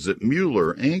options at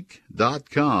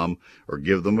MuellerInc.com or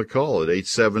give them a call at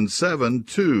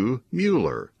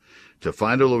 877-2-MUELLER to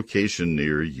find a location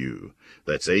near you.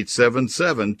 That's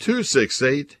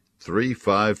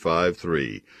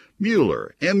 877-268-3553.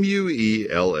 Mueller, M-U-E-L-L-E-R.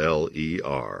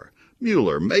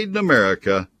 Mueller, made in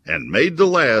America and made to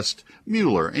last.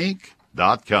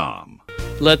 MuellerInc.com.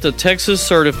 Let the Texas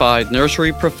certified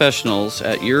nursery professionals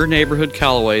at your neighborhood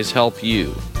Callaways help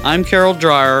you. I'm Carol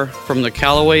Dreyer from the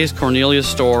Callaways Cornelius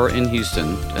store in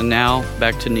Houston. And now,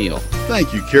 back to Neil.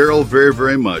 Thank you, Carol, very,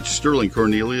 very much. Sterling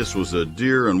Cornelius was a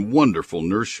dear and wonderful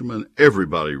nurseryman.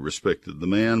 Everybody respected the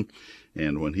man.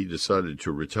 And when he decided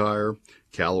to retire,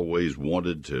 Callaways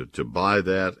wanted to buy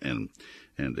that and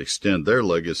extend their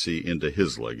legacy into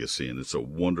his legacy. And it's a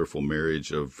wonderful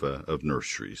marriage of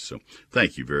nurseries. So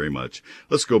thank you very much.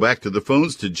 Let's go back to the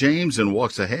phones to James in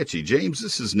Waxahachie. James,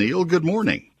 this is Neil. Good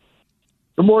morning.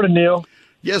 Good morning, Neil.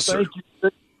 Yes, sir.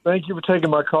 Thank you for taking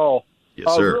my call.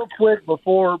 Yes, sir. Real quick,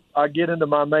 before I get into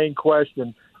my main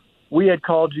question, we had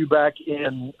called you back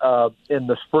in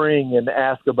the spring and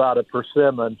asked about a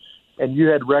persimmon, and you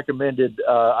had recommended,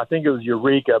 I think it was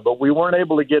Eureka, but we weren't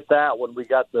able to get that one. We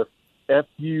got the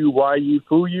F-U-Y-U,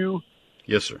 Fuyu.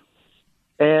 Yes, sir.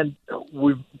 And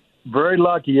we're very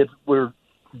lucky. We're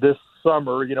this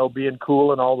summer, being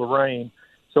cool and all the rain,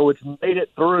 so it's made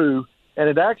it through, and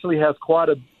it actually has quite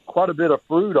a bit of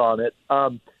fruit on it.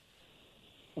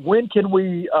 When can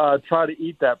we try to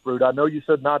eat that fruit? I know you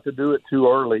said not to do it too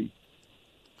early.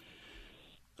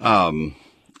 How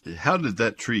did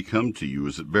that tree come to you?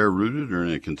 Was it bare-rooted or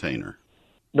in a container?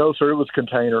 No, sir, it was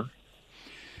container.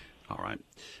 All right.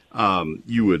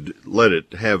 You would let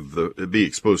it be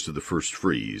exposed to the first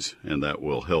freeze, and that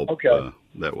will help. Okay.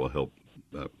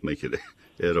 Make it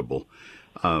edible.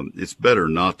 It's better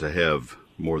not to have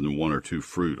more than one or two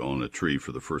fruit on a tree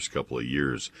for the first couple of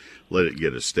years. Let it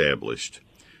get established.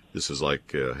 This is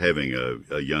like having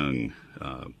a young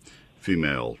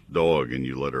female dog, and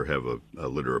you let her have a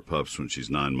litter of pups when she's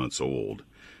 9 months old.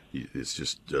 It's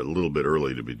just a little bit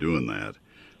early to be doing that.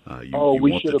 You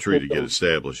want the tree to get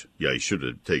established. Yeah, you should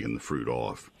have taken the fruit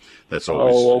off. That's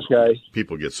always. Oh, okay.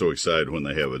 People get so excited when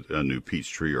they have a new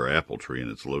peach tree or apple tree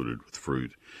and it's loaded with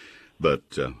fruit.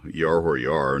 But you are where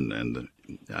you are, and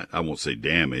I won't say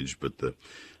damage, but the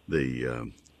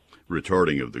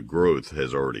retarding of the growth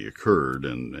has already occurred,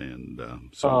 and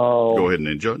so go ahead and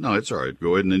enjoy. No, it's all right.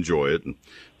 Go ahead and enjoy it, and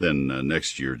then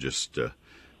next year just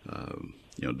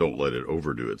don't let it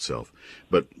overdo itself.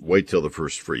 But wait till the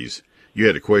first freeze. You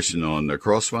had a question on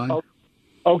crossvine? Oh,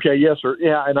 okay, yes, sir.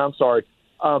 Yeah, and I'm sorry,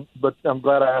 but I'm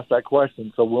glad I asked that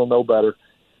question, so we'll know better.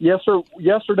 Yes, sir.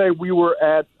 Yesterday we were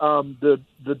at the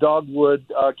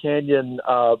Dogwood Canyon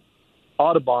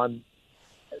Audubon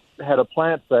had a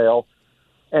plant sale,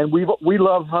 and we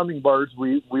love hummingbirds.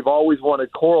 We've always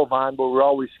wanted coral vine, but we're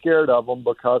always scared of them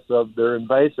because of their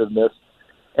invasiveness.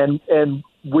 And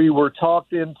we were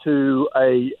talked into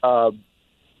a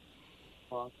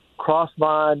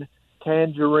crossvine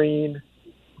tangerine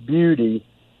beauty,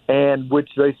 and which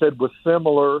they said was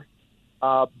similar,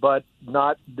 but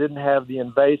didn't have the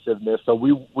invasiveness. So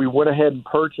we went ahead and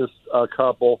purchased a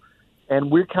couple, and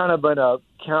we're kind of in a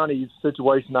county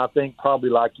situation, I think,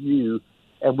 probably like you,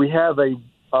 and we have a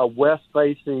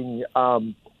west-facing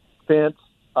fence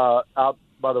out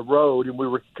by the road, and we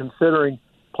were considering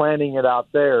planting it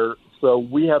out there. So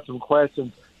we have some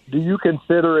questions. Do you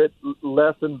consider it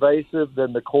less invasive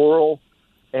than the coral,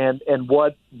 and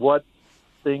what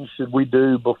things should we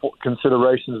do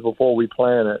considerations before we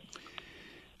plant it?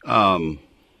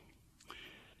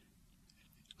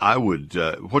 I would.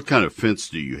 What kind of fence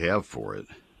do you have for it?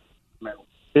 Metal.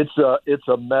 It's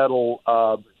a metal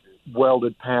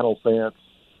welded panel fence.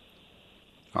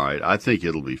 All right, I think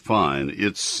it'll be fine.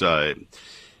 It's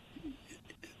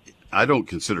I don't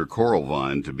consider coral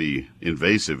vine to be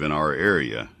invasive in our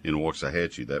area in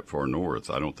Waxahachie, that far north.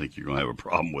 I don't think you're going to have a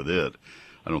problem with it.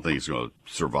 I don't think it's going to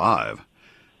survive.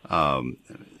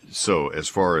 So as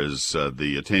far as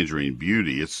the Tangerine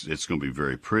Beauty, it's going to be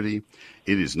very pretty.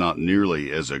 It is not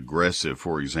nearly as aggressive,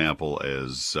 for example,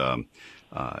 as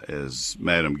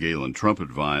Madam Galen trumpet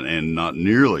vine, and not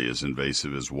nearly as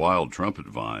invasive as wild trumpet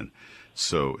vine.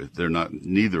 So they're not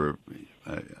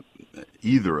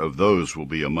either of those will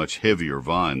be a much heavier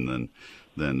vine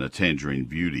than a Tangerine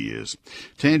Beauty is.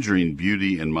 Tangerine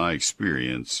Beauty, in my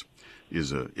experience,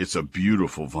 it's a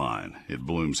beautiful vine. It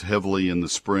blooms heavily in the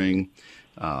spring.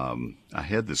 I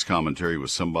had this commentary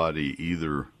with somebody,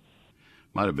 either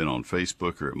might have been on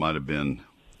Facebook or it might have been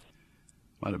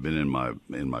in my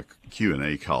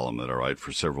Q&A column that I write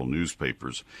for several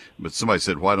newspapers. But somebody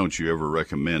said, "Why don't you ever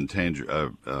recommend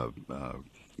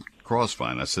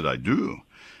crossvine?" I said, "I do.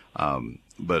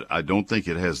 But I don't think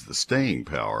it has the staying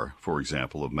power, for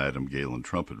example, of Madam Galen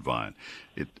trumpet vine.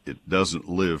 It doesn't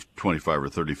live 25 or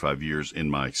 35 years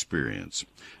in my experience,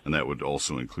 and that would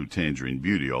also include Tangerine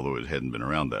Beauty, although it hadn't been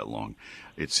around that long.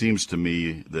 It seems to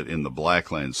me that in the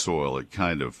blackland soil, it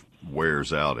kind of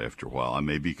wears out after a while. I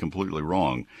may be completely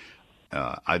wrong.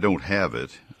 I don't have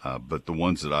it, but the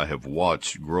ones that I have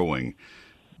watched growing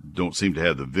don't seem to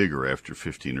have the vigor after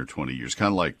 15 or 20 years,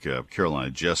 kind of like Carolina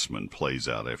Jessamine plays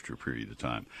out after a period of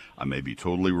time. I may be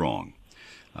totally wrong,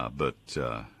 but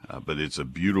it's a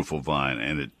beautiful vine,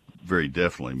 and it very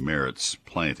definitely merits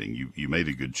planting. You made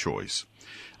a good choice.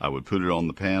 I would put it on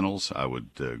the panels. I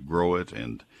would grow it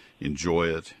and enjoy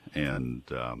it, and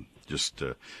just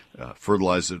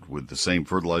fertilize it with the same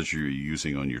fertilizer you're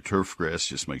using on your turf grass.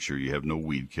 Just make sure you have no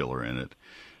weed killer in it,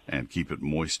 and keep it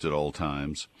moist at all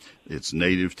times. It's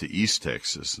native to East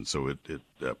Texas, and so it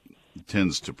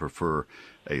tends to prefer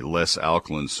a less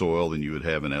alkaline soil than you would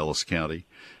have in Ellis County,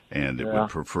 and it would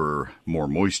prefer more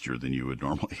moisture than you would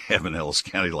normally have in Ellis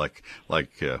County, like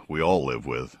we all live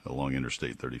with along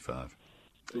Interstate 35.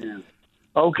 Yeah.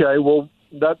 Okay, well,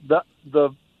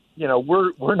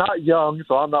 we're not young,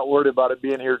 so I'm not worried about it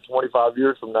being here 25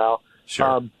 years from now.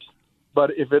 Sure.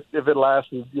 But if it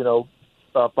lasted,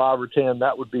 5 or 10,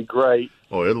 that would be great.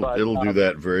 Oh, it'll do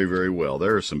that very, very well.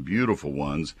 There are some beautiful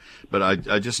ones, but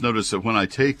I just noticed that when I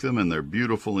take them and they're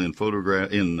beautiful in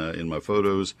my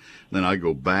photos, then I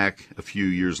go back a few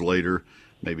years later,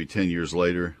 maybe 10 years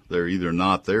later, they're either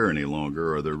not there any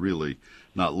longer or they're really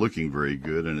not looking very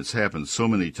good. And it's happened so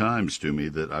many times to me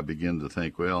that I begin to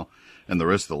think, well, and the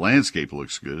rest of the landscape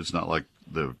looks good. It's not like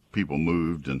the people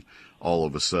moved and all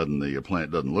of a sudden the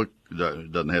plant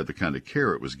doesn't have the kind of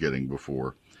care it was getting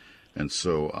before. And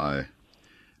so I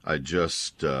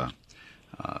just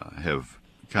have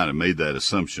kind of made that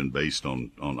assumption based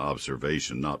on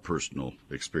observation, not personal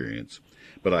experience.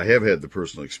 But I have had the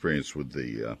personal experience with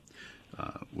the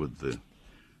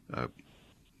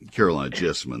Carolina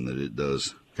Jessamine, that it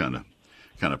does kind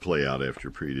of play out after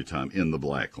a period of time in the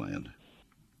blackland.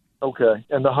 Okay,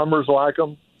 and the hummers like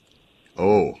them?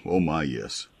 Oh my,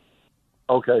 yes.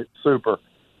 Okay, super.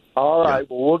 All right,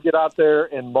 well, we'll get out there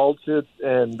and mulch it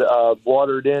and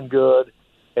water it in good,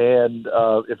 and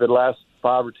if it lasts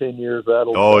 5 or 10 years,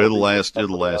 that'll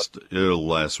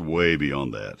last way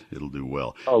beyond that. It'll do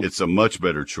well. Okay. It's a much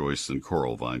better choice than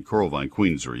coral vine. Coral vine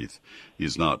Queen's Wreath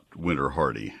is not winter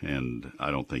hardy, and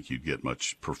I don't think you'd get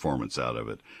much performance out of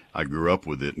it. I grew up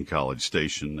with it in College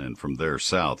Station, and from there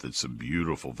south, it's a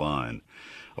beautiful vine.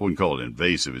 I wouldn't call it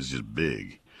invasive; it's just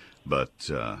big,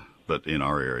 but in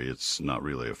our area, it's not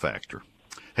really a factor.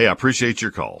 Hey, I appreciate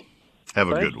your call. Have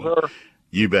a good one. Sir.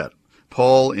 You bet.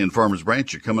 Paul in Farmers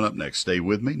Branch, you're coming up next. Stay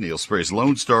with me. Neil Sperry's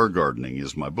Lone Star Gardening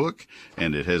is my book,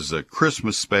 and it has a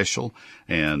Christmas special,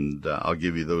 and I'll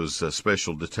give you those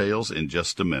special details in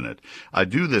just a minute. I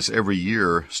do this every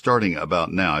year starting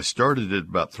about now. I started it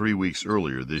about 3 weeks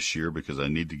earlier this year because I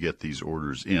need to get these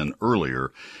orders in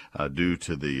earlier due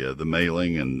to the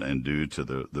mailing and due to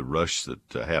the rush that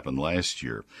happened last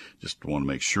year. Just want to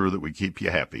make sure that we keep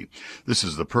you happy. This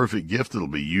is the perfect gift that'll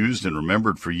be used and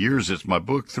remembered for years. It's my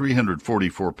book, 344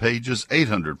 pages,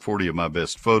 840 of my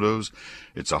best photos.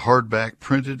 It's a hardback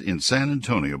printed in San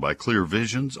Antonio by Clear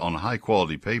Visions on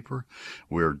high-quality paper.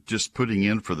 We're just putting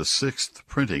in for the 6th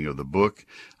printing of the book.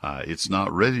 It's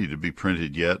not ready to be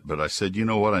printed yet, but I said, you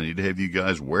know what, I need to have you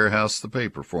guys warehouse the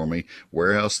paper for me,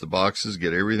 warehouse the boxes,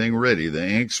 get everything ready, the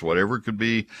inks, whatever could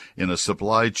be in a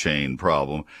supply chain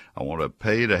problem. I want to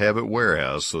pay to have it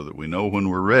warehoused so that we know when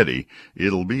we're ready,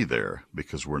 it'll be there,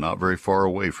 because we're not very far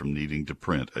away from needing to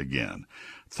print again.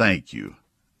 Thank you.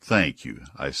 Thank you.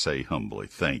 I say humbly,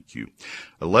 thank you.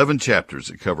 11 chapters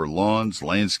that cover lawns,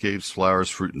 landscapes, flowers,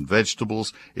 fruit, and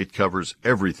vegetables. It covers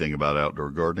everything about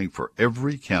outdoor gardening for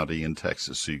every county in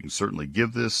Texas. So you can certainly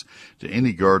give this to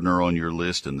any gardener on your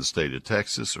list in the state of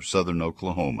Texas or southern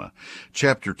Oklahoma.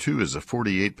 Chapter 2 is a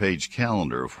 48-page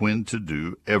calendar of when to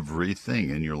do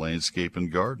everything in your landscape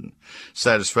and garden.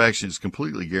 Satisfaction is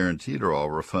completely guaranteed, or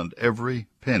I'll refund every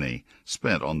penny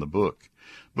spent on the book.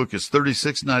 Book is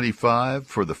 $36.95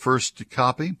 for the first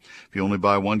copy. If you only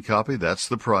buy one copy, that's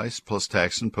the price, plus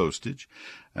tax and postage.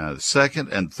 The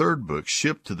second and third books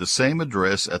shipped to the same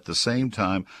address at the same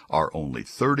time are only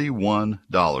 $31,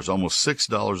 almost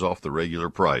 $6 off the regular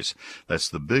price. That's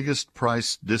the biggest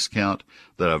price discount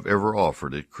that I've ever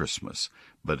offered at Christmas.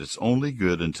 But it's only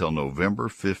good until November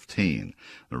 15.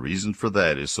 The reason for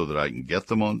that is so that I can get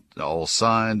them all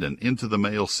signed and into the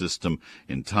mail system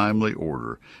in timely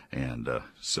order. And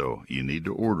so you need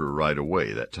to order right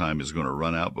away. That time is going to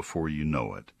run out before you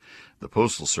know it. The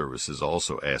Postal Service is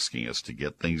also asking us to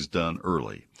get things done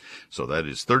early. So that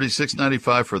is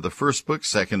 $36.95 for the first book,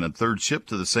 second and third shipped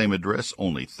to the same address,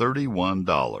 only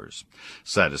 $31.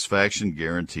 Satisfaction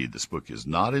guaranteed. This book is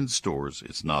not in stores.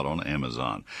 It's not on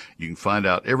Amazon. You can find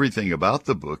out everything about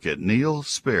the book at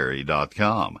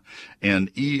neilsperry.com,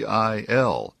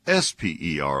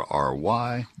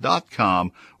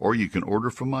 NEILSPERRY.com, or you can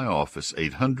order from my office,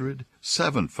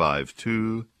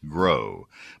 800-752-GROW.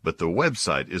 But the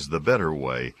website is the better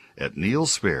way at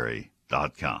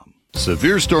neilsperry.com.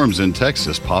 Severe storms in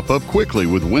Texas pop up quickly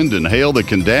with wind and hail that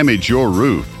can damage your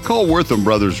roof. Call Wortham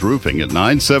Brothers Roofing at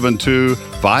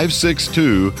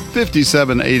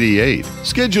 972-562-5788.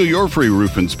 Schedule your free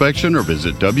roof inspection or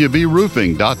visit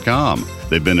wbroofing.com.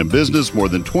 They've been in business more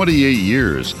than 28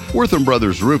 years. Wortham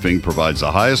Brothers Roofing provides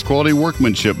the highest quality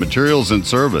workmanship, materials, and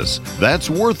service. That's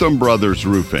Wortham Brothers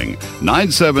Roofing,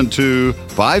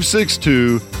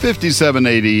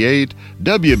 972-562-5788,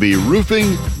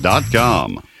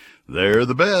 wbroofing.com. They're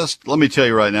the best. Let me tell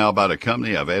you right now about a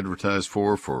company I've advertised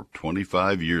for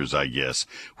 25 years, I guess.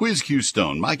 Whiz Q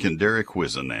Stone, Mike and Derek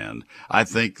Whizenand. I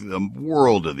think the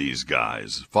world of these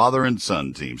guys. Father and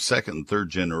son team, second and third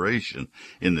generation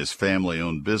in this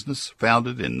family-owned business,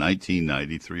 founded in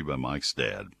 1993 by Mike's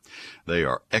dad. They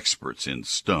are experts in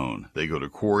stone. They go to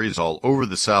quarries all over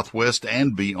the Southwest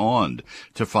and beyond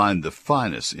to find the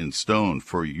finest in stone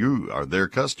for you, are their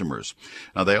customers.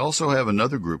 Now, they also have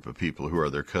another group of people who are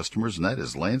their customers, and that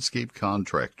is landscape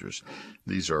contractors.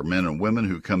 These are men and women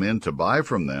who come in to buy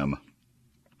from them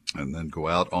and then go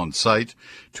out on site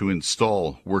to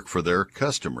install work for their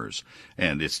customers.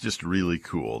 And it's just really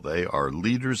cool. They are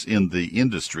leaders in the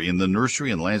industry, in the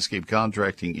nursery and landscape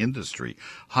contracting industry,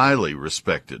 highly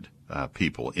respected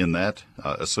people in that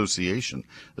association,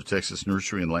 the Texas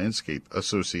Nursery and Landscape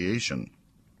Association.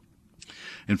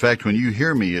 In fact, when you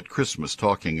hear me at Christmas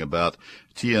talking about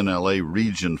TNLA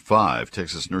Region 5,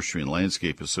 Texas Nursery and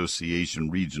Landscape Association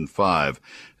Region 5,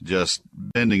 just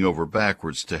bending over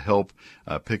backwards to help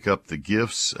pick up the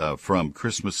gifts from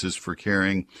Christmases for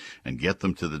Caring and get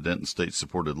them to the Denton State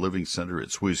Supported Living Center,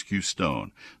 it's Whiz Q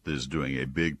Stone that is doing a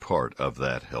big part of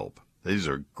that help. These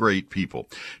are great people.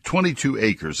 22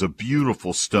 acres of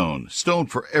beautiful stone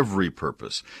for every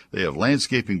purpose. They have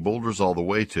landscaping boulders all the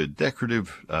way to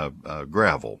decorative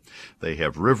gravel. They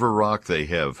have river rock. They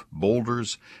have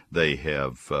boulders. They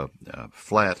have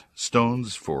flat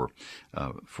stones for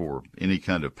any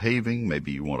kind of paving.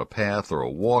 Maybe you want a path or a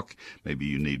walk. Maybe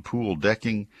you need pool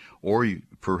decking, or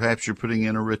perhaps you're putting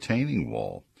in a retaining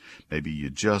wall. Maybe you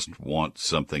just want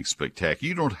something spectacular.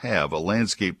 You don't have a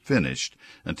landscape finished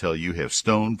until you have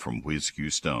stone from Whiz Q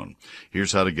Stone.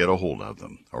 Here's how to get a hold of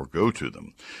them or go to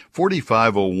them.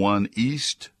 4501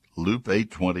 East, Loop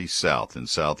 820 South in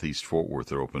Southeast Fort Worth.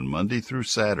 They're open Monday through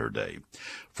Saturday.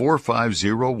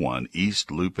 4501 East,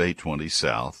 Loop 820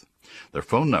 South. Their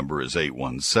phone number is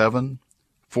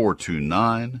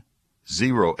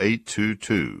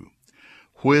 817-429-0822.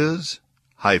 Whiz-Q.com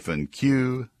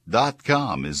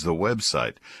is the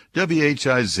website. WHIZ-Q.com.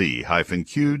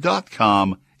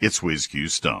 It's Whiz Q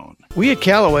Stone. We at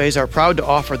Callaway's are proud to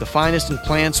offer the finest in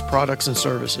plants, products, and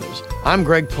services. I'm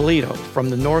Greg Polito from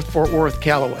the North Fort Worth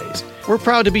Callaway's. We're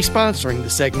proud to be sponsoring the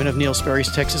segment of Neil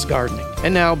Sperry's Texas Gardening.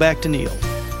 And now back to Neil.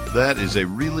 That is a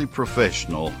really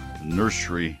professional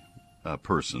nursery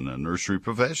person, a nursery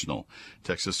professional,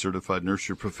 Texas certified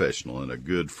nursery professional, and a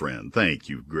good friend. Thank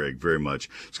you, Greg, very much.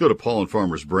 Let's go to Paul in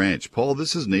Farmers Branch. Paul,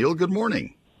 this is Neil. Good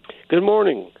morning. Good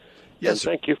morning. Yes, and sir.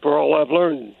 Thank you for all I've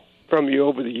learned from you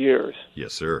over the years.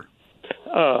 Yes, sir.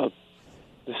 The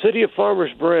city of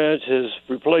Farmers Branch has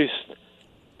replaced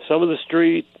some of the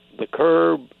street, the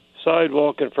curb,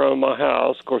 sidewalk in front of my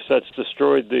house. Of course, that's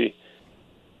destroyed the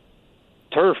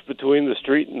turf between the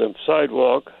street and the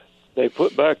sidewalk. They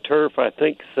put back turf, I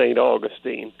think, St.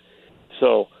 Augustine.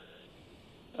 So,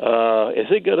 is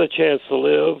it got a chance to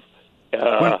live?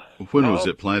 When was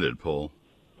it planted, Paul?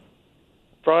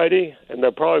 Friday, and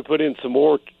they'll probably put in some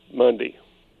more Monday.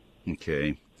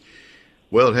 Okay.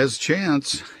 Well, it has a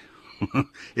chance.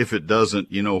 If it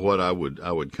doesn't, you know what? I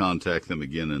would contact them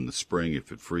again in the spring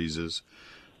if it freezes,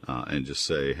 and just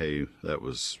say, hey, that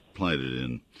was planted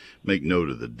in. Make note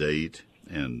of the date,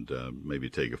 and maybe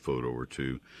take a photo or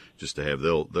two, just to have.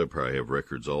 They'll probably have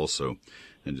records also,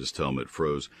 and just tell them it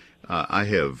froze. I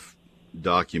have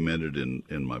documented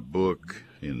in my book,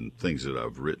 in things that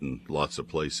I've written, lots of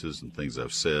places and things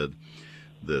I've said,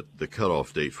 that the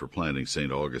cutoff date for planting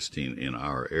St. Augustine in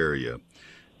our area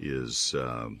is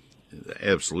the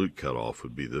absolute cutoff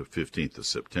would be the 15th of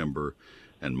September,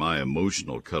 and my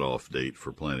emotional cutoff date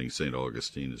for planting St.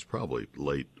 Augustine is probably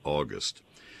late August.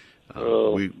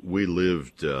 We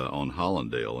lived on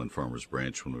Hollandale in Farmers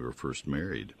Branch when we were first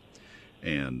married,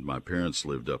 and my parents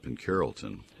lived up in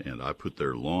Carrollton, and I put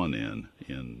their lawn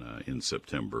in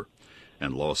September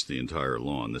and lost the entire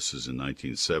lawn. This is in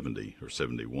 1970 or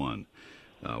 71,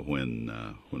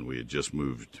 when we had just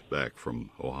moved back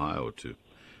from Ohio to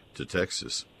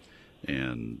Texas.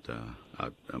 And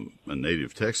I'm a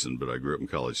native Texan, but I grew up in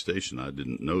College Station. I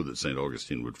didn't know that St.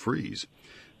 Augustine would freeze,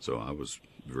 so I was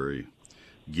very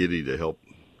giddy to help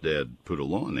Dad put a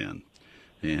lawn in,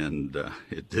 and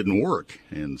it didn't work.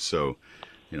 And so,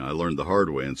 I learned the hard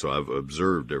way, and so I've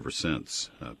observed ever since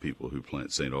people who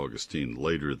plant St. Augustine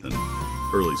later than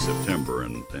early September,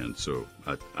 and so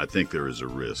I think there is a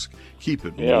risk. Keep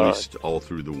it moist all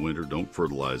through the winter. Don't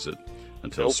fertilize it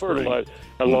until spring. Don't fertilize.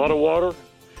 A lot of water?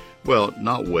 Well,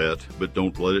 not wet, but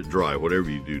don't let it dry. Whatever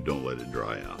you do, don't let it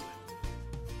dry out.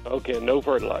 Okay, no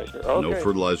fertilizer. Okay. No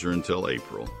fertilizer until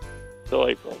April.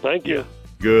 Thank you.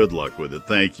 Good luck with it.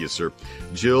 Thank you, sir.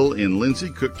 Jill in Lindsay,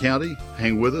 Cook County,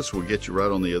 hang with us. We'll get you right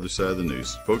on the other side of the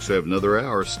news. Folks, we have another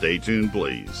hour. Stay tuned,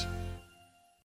 please.